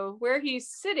 So where he's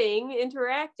sitting,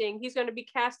 interacting, he's going to be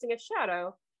casting a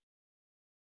shadow.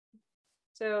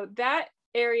 So that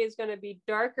area is going to be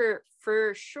darker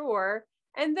for sure.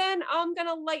 And then I'm going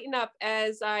to lighten up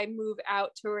as I move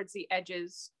out towards the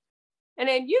edges. And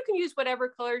then you can use whatever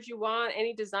colors you want,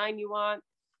 any design you want.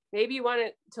 Maybe you want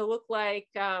it to look like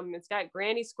it's got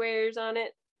granny squares on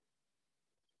it.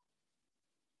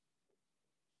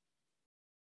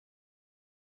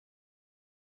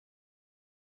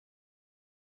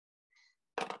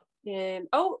 And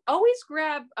always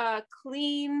grab a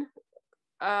clean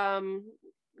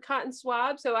cotton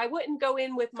swab. So I wouldn't go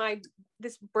in with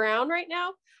this brown right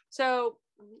now. So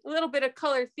a little bit of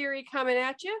color theory coming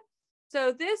at you.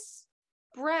 So this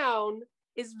brown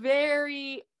is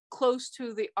very close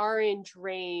to the orange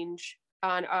range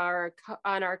on our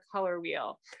color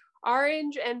wheel.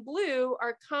 Orange and blue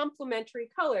are complementary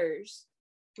colors.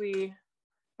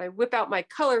 I whip out my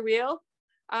color wheel.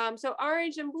 So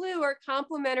orange and blue are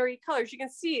complementary colors. You can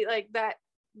see like that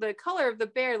the color of the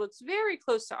bear looks very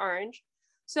close to orange.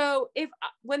 So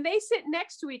when they sit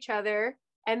next to each other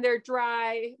and they're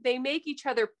dry, they make each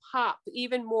other pop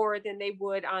even more than they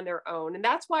would on their own. And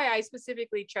that's why I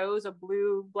specifically chose a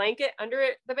blue blanket under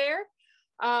the bear.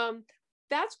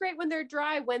 That's great when they're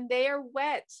dry. When they are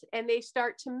wet and they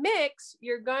start to mix,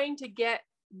 you're going to get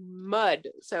mud.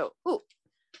 So,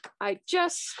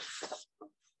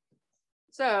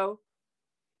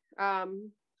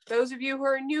 those of you who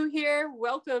are new here,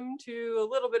 welcome to a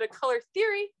little bit of color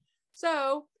theory.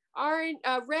 So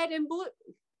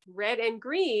red and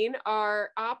green are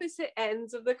opposite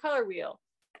ends of the color wheel.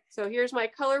 So here's my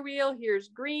color wheel, here's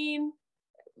green.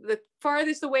 The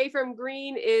farthest away from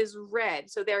green is red.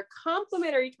 So they're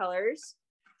complementary colors.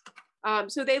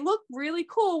 So they look really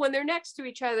cool when they're next to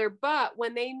each other, but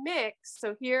when they mix,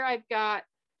 so here I've got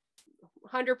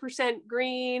 100%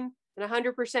 green and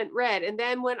 100% red. And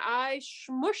then when I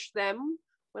smush them,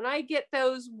 when I get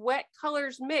those wet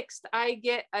colors mixed, I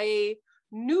get a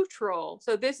neutral.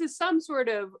 So this is some sort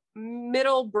of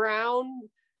middle brown,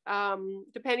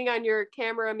 depending on your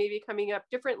camera, maybe coming up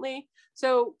differently.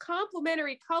 So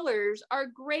complementary colors are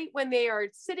great when they are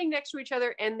sitting next to each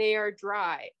other and they are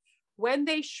dry. When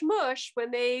they smush,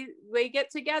 when they get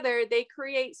together, they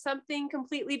create something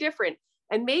completely different.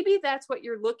 And maybe that's what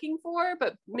you're looking for,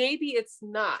 but maybe it's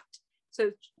not.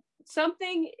 So it's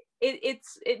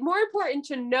more important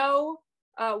to know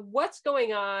what's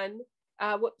going on.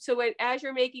 As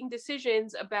you're making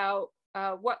decisions about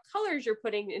what colors you're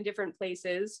putting in different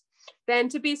places, than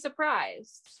to be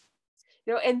surprised.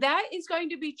 You know, and that is going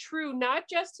to be true, not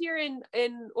just here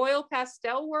in oil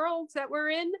pastel worlds that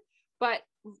we're in, but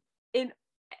in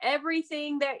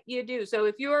everything that you do. So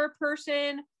if you're a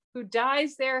person who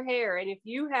dyes their hair, and if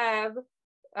you have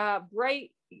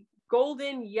bright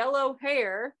golden yellow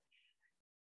hair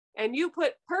and you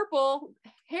put purple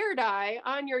hair dye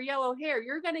on your yellow hair,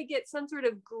 you're going to get some sort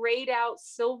of grayed out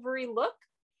silvery look.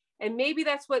 And maybe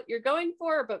that's what you're going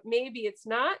for, but maybe it's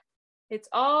not. It's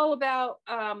all about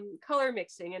color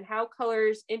mixing and how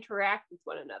colors interact with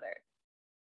one another.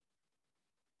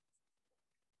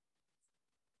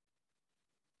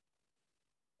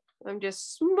 I'm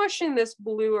just smushing this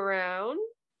blue around,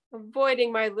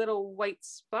 avoiding my little white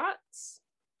spots.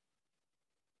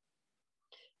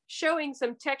 Showing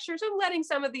some textures. I'm letting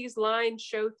some of these lines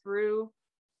show through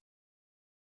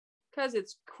because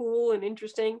it's cool and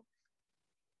interesting.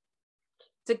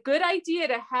 It's a good idea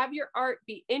to have your art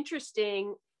be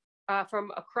interesting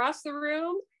from across the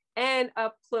room and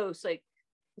up close. Like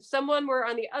if someone were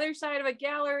on the other side of a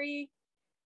gallery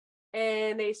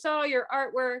and they saw your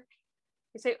artwork,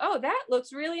 they say, oh, that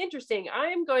looks really interesting.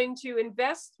 I'm going to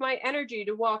invest my energy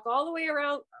to walk all the way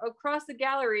around across the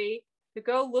gallery to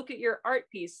go look at your art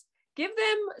piece. Give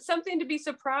them something to be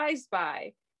surprised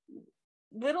by.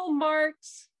 Little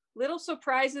marks, little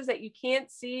surprises that you can't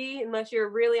see unless you're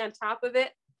really on top of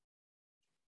it.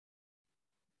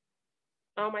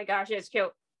 Oh my gosh, it's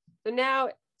cute. So now,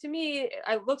 to me,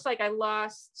 it looks like I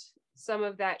lost some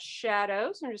of that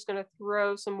shadow. So I'm just gonna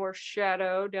throw some more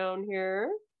shadow down here.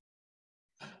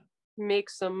 Make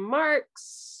some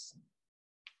marks.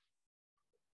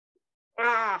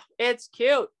 Ah, it's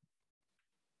cute.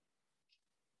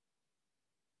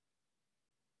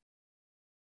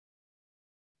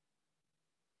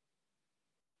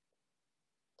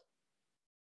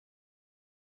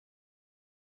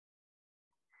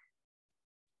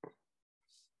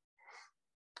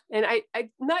 And I'm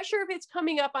not sure if it's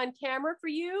coming up on camera for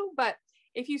you, but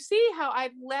if you see how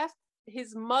I've left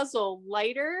his muzzle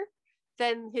lighter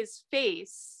than his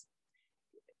face,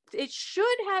 it should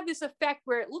have this effect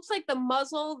where it looks like the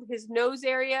muzzle, his nose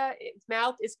area, his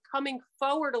mouth is coming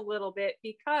forward a little bit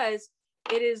because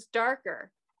it is darker.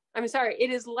 I'm sorry,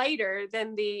 it is lighter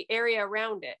than the area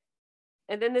around it.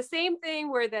 And then the same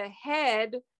thing where the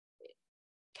head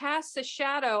casts a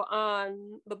shadow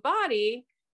on the body,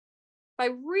 by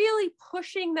really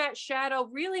pushing that shadow,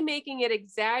 really making it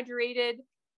exaggerated,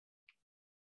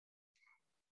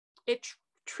 it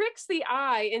tricks the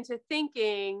eye into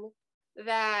thinking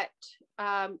that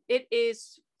it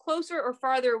is closer or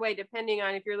farther away, depending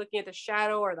on if you're looking at the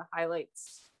shadow or the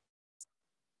highlights.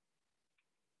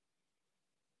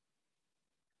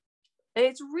 And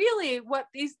it's really what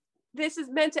this is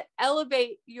meant to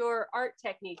elevate your art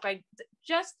technique by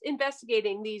just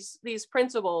investigating these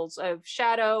principles of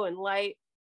shadow and light.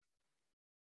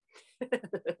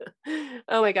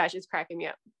 Oh my gosh, it's cracking me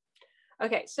up.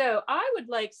 Okay, so I would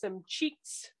like some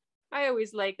cheeks. I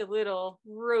always like a little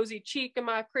rosy cheek in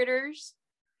my critters.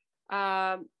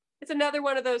 It's another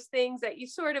one of those things that you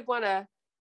sort of want to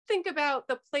think about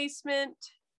the placement.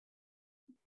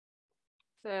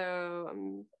 So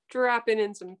I'm dropping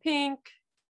in some pink.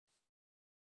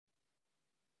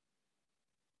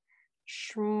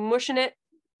 Smushing it.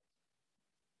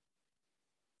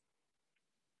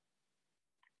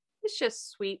 It's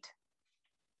just sweet.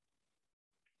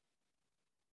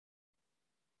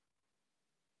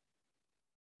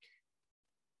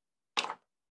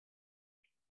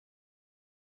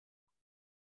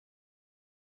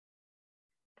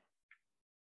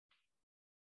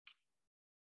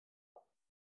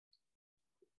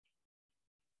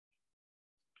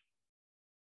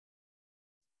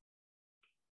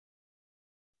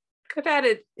 I've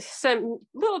added some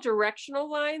little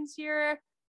directional lines here,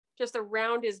 just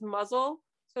around his muzzle.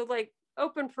 So like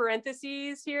open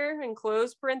parentheses here and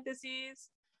close parentheses,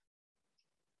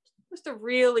 just to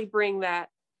really bring that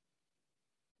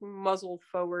muzzle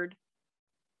forward.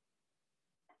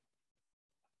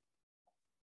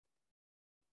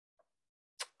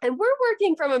 And we're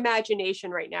working from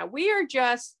imagination right now. We are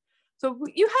just, so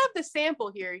you have the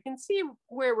sample here. You can see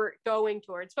where we're going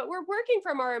towards, but we're working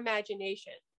from our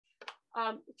imagination.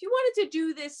 If you wanted to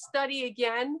do this study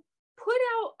again, put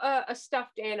out a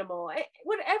stuffed animal,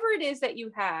 whatever it is that you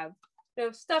have, you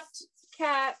know, stuffed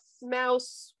cat,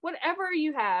 mouse, whatever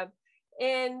you have,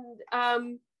 and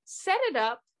set it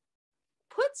up,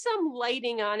 put some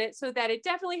lighting on it so that it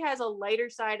definitely has a lighter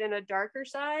side and a darker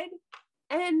side,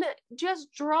 and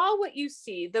just draw what you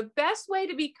see. The best way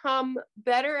to become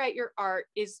better at your art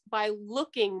is by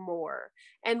looking more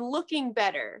and looking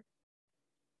better.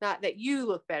 Not that you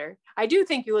look better. I do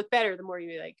think you look better the more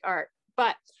you like art,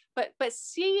 but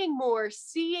seeing more,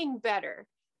 seeing better.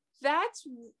 That's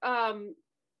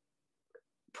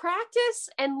practice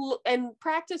and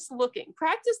practice looking.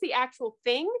 Practice the actual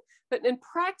thing, but then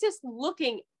practice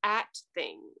looking at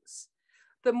things.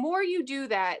 The more you do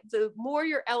that, the more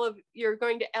you're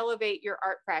going to elevate your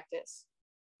art practice.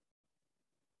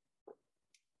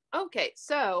 Okay,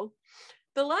 so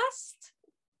the last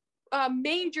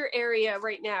major area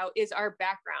right now is our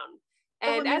background.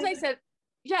 And as I said,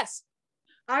 yes.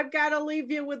 I've got to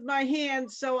leave you with my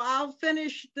hands, so I'll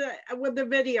finish with the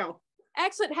video.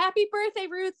 Excellent. Happy birthday,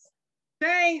 Ruth.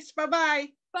 Thanks.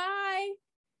 Bye-bye. Bye.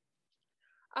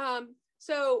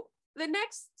 So the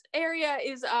next area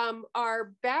is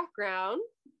our background.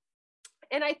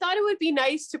 And I thought it would be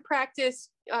nice to practice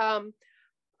some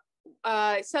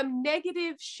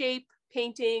negative shape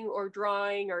painting or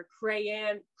drawing or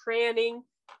crayoning,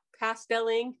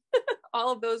 pasteling,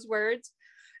 all of those words.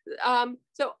 So I'm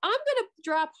gonna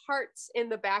drop hearts in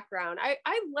the background.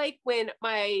 I like when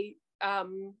my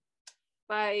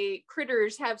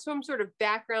critters have some sort of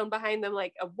background behind them,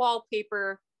 like a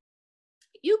wallpaper.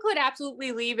 You could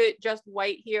absolutely leave it just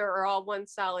white here or all one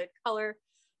solid color,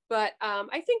 but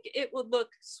I think it would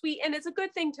look sweet, and it's a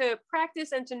good thing to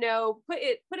practice and to know. Put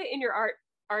it in your art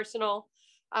arsenal.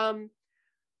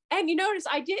 And you notice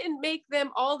I didn't make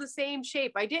them all the same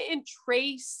shape. I didn't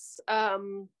trace,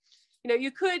 you know,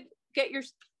 you could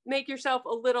make yourself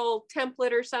a little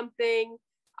template or something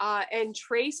and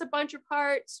trace a bunch of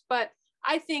parts, but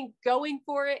I think going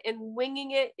for it and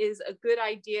winging it is a good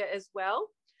idea as well.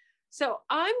 So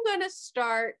I'm gonna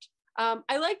start,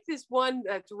 I like this one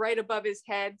that's right above his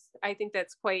head. I think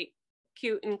that's quite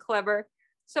cute and clever.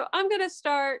 So I'm gonna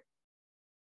start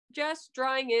just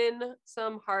drawing in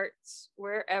some hearts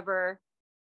wherever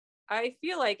I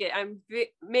feel like it. I'm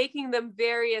making them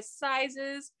various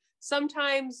sizes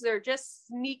Sometimes they're just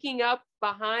sneaking up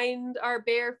behind our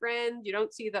bear friend. You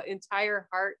don't see the entire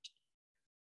heart.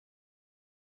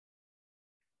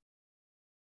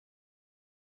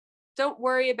 Don't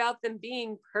worry about them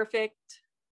being perfect.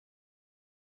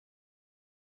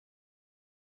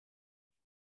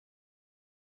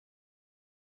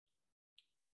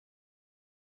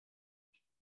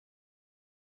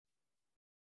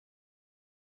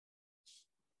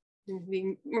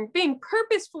 Being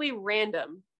purposefully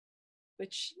random,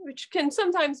 which can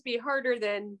sometimes be harder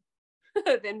than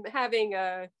than having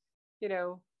a, you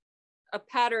know, a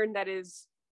pattern that is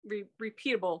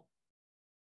repeatable.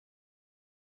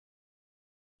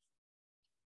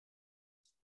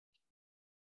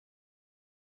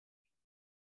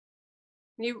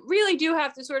 You really do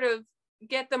have to sort of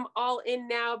get them all in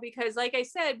now, because like I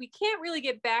said, we can't really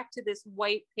get back to this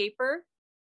white paper.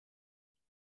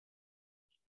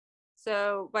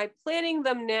 So by planning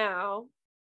them now,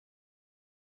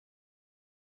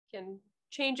 can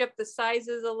change up the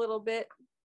sizes a little bit.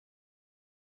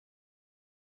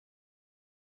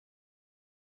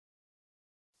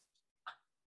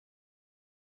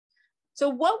 So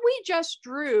what we just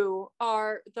drew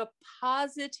are the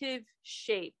positive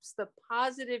shapes, the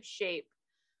positive shape.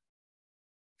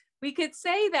 We could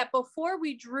say that before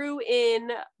we drew in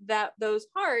those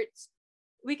hearts,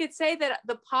 we could say that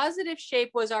the positive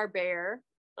shape was our bear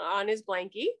on his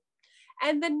blankie,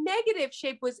 and the negative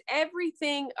shape was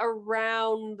everything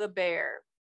around the bear.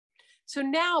 So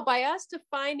now by us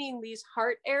defining these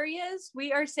heart areas,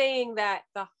 we are saying that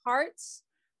the hearts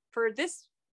for this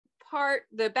part,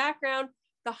 the background,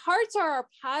 the hearts are our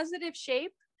positive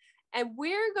shape, and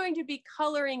we're going to be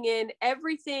coloring in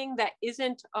everything that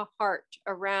isn't a heart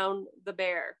around the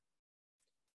bear.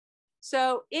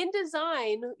 So in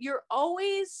design, you're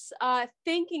always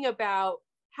thinking about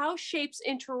how shapes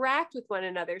interact with one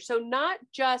another. So not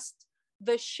just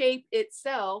the shape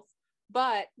itself,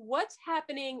 but what's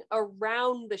happening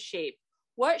around the shape.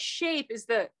 What is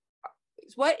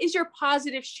your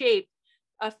positive shape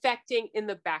affecting in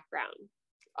the background?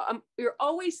 You're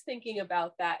always thinking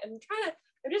about that. I'm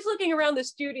just looking around the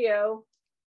studio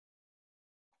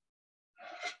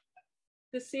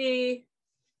to see.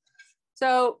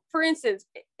 So for instance,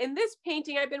 in this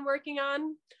painting I've been working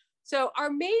on, so our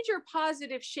major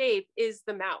positive shape is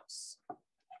the mouse.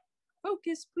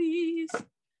 Focus, please.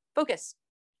 Focus,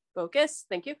 focus,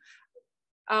 thank you.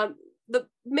 The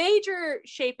major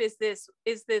shape is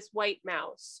this white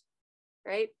mouse,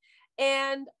 right?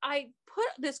 And I put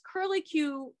this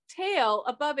curlicue tail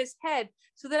above his head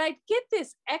so that I'd get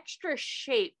this extra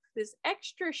shape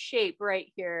right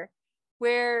here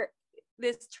where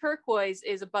this turquoise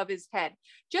is above his head,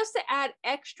 just to add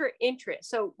extra interest.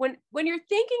 So when you're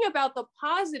thinking about the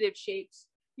positive shapes,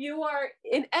 you are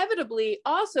inevitably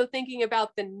also thinking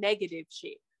about the negative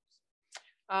shapes.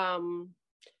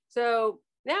 So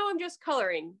now I'm just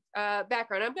coloring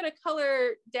background. I'm going to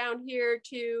color down here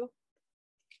to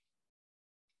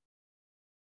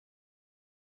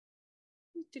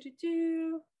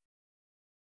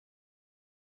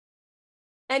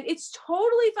and it's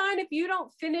totally fine if you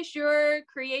don't finish your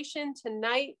creation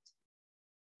tonight.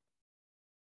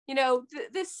 You know,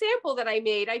 this sample that I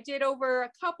made, I did over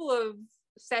a couple of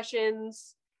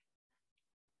sessions.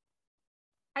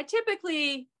 I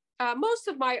typically, most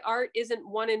of my art isn't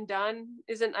one and done,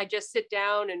 I just sit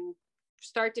down and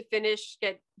start to finish,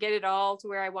 get it all to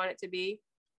where I want it to be.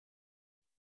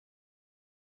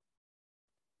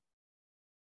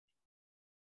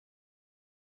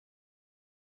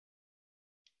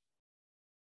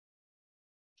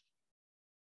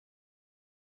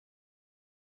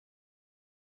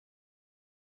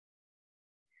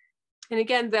 And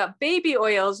again, the baby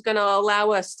oil is going to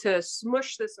allow us to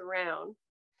smush this around.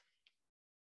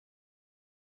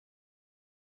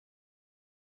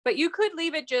 But you could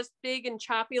leave it just big and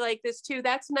choppy like this too.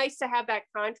 That's nice to have that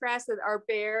contrast that our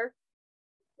bear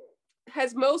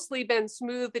has mostly been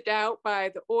smoothed out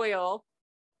by the oil.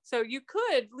 So you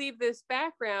could leave this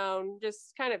background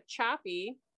just kind of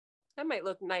choppy. That might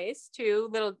look nice too.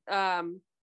 Little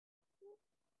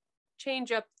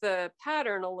change up the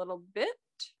pattern a little bit.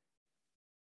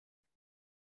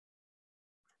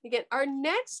 Again, our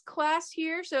next class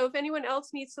here, so if anyone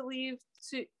else needs to leave,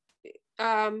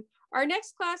 our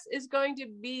next class is going to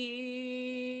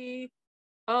be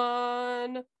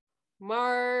on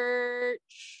March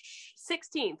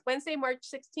 16th, Wednesday, March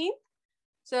 16th.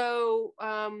 So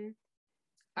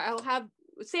I'll have,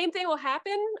 same thing will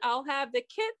happen. I'll have the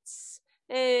kits,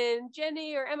 and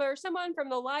Jenny or Emma or someone from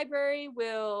the library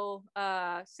will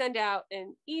send out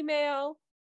an email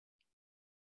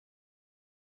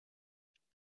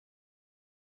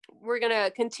we're going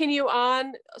to continue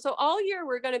on. So all year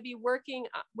we're going to be working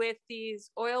with these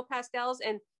oil pastels,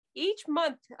 and each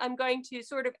month I'm going to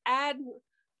sort of add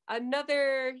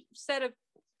another set of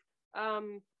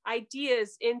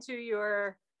ideas into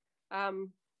your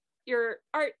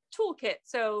art toolkit.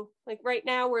 So like right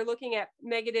now we're looking at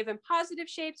negative and positive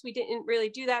shapes. We didn't really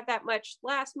do that much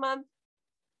last month.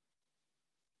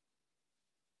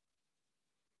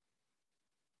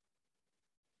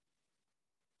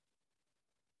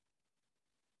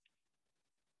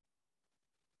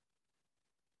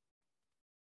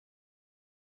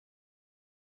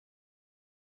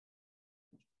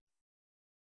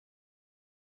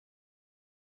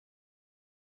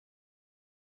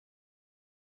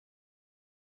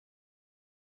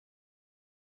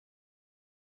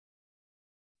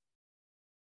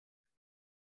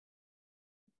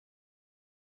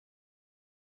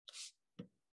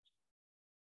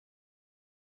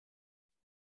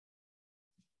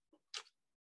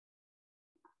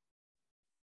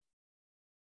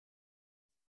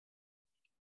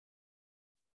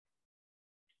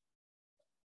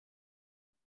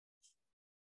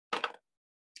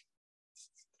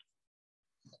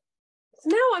 So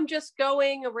now I'm just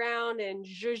going around and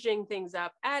zhuzhing things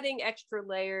up, adding extra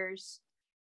layers,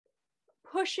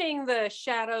 pushing the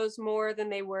shadows more than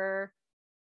they were.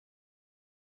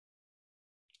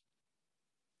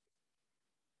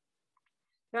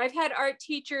 Now, I've had art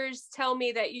teachers tell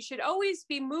me that you should always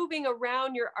be moving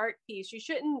around your art piece. You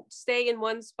shouldn't stay in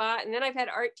one spot. And then I've had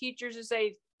art teachers who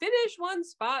say, finish one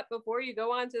spot before you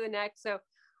go on to the next. So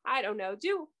I don't know,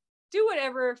 do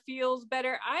whatever feels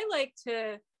better. I like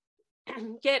to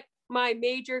get my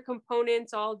major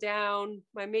components all down,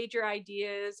 my major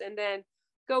ideas, and then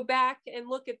go back and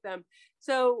look at them.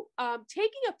 So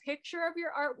taking a picture of your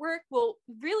artwork will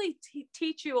really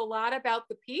teach you a lot about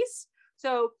the piece.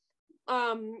 So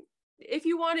if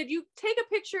you wanted, you take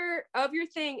a picture of your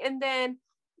thing and then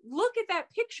look at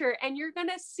that picture, and you're going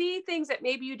to see things that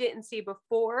maybe you didn't see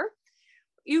before.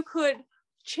 You could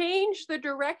change the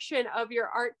direction of your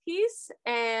art piece,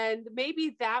 and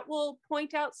maybe that will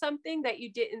point out something that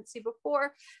you didn't see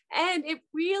before. And it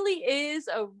really is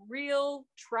a real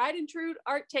tried and true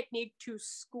art technique to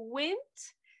squint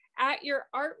at your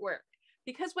artwork,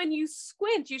 because when you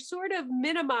squint, you sort of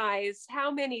minimize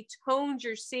how many tones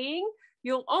you're seeing.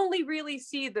 You'll only really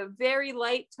see the very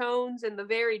light tones and the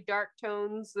very dark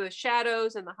tones, the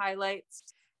shadows and the highlights.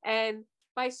 And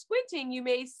by squinting, you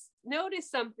may notice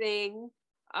something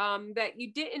that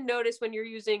you didn't notice when you're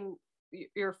using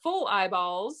your full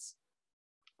eyeballs.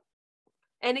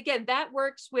 And again, that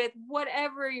works with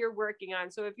whatever you're working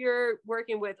on. So if you're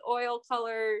working with oil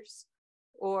colors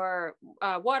or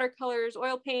watercolors,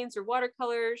 oil paints or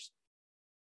watercolors,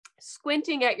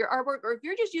 squinting at your artwork, or if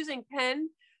you're just using pen,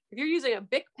 if you're using a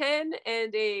Bic pen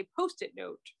and a Post-it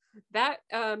note, that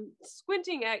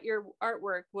squinting at your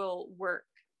artwork will work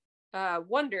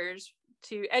wonders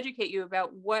to educate you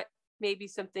about what maybe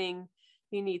something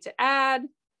you need to add.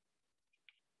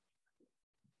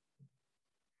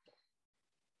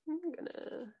 I'm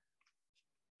gonna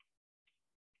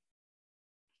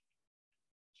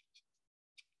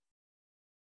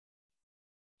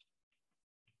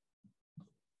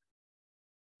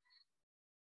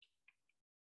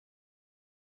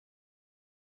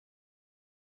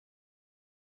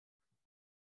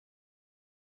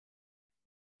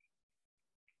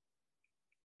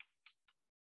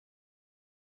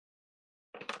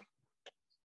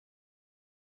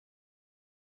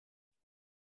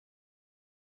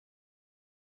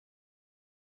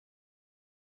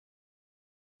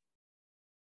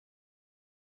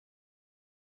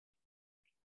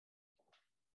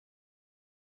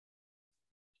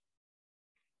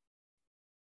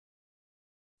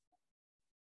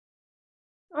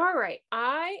all right,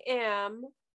 I am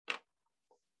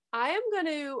going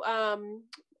to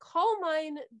call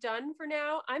mine done for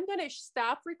now. I'm going to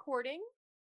stop recording.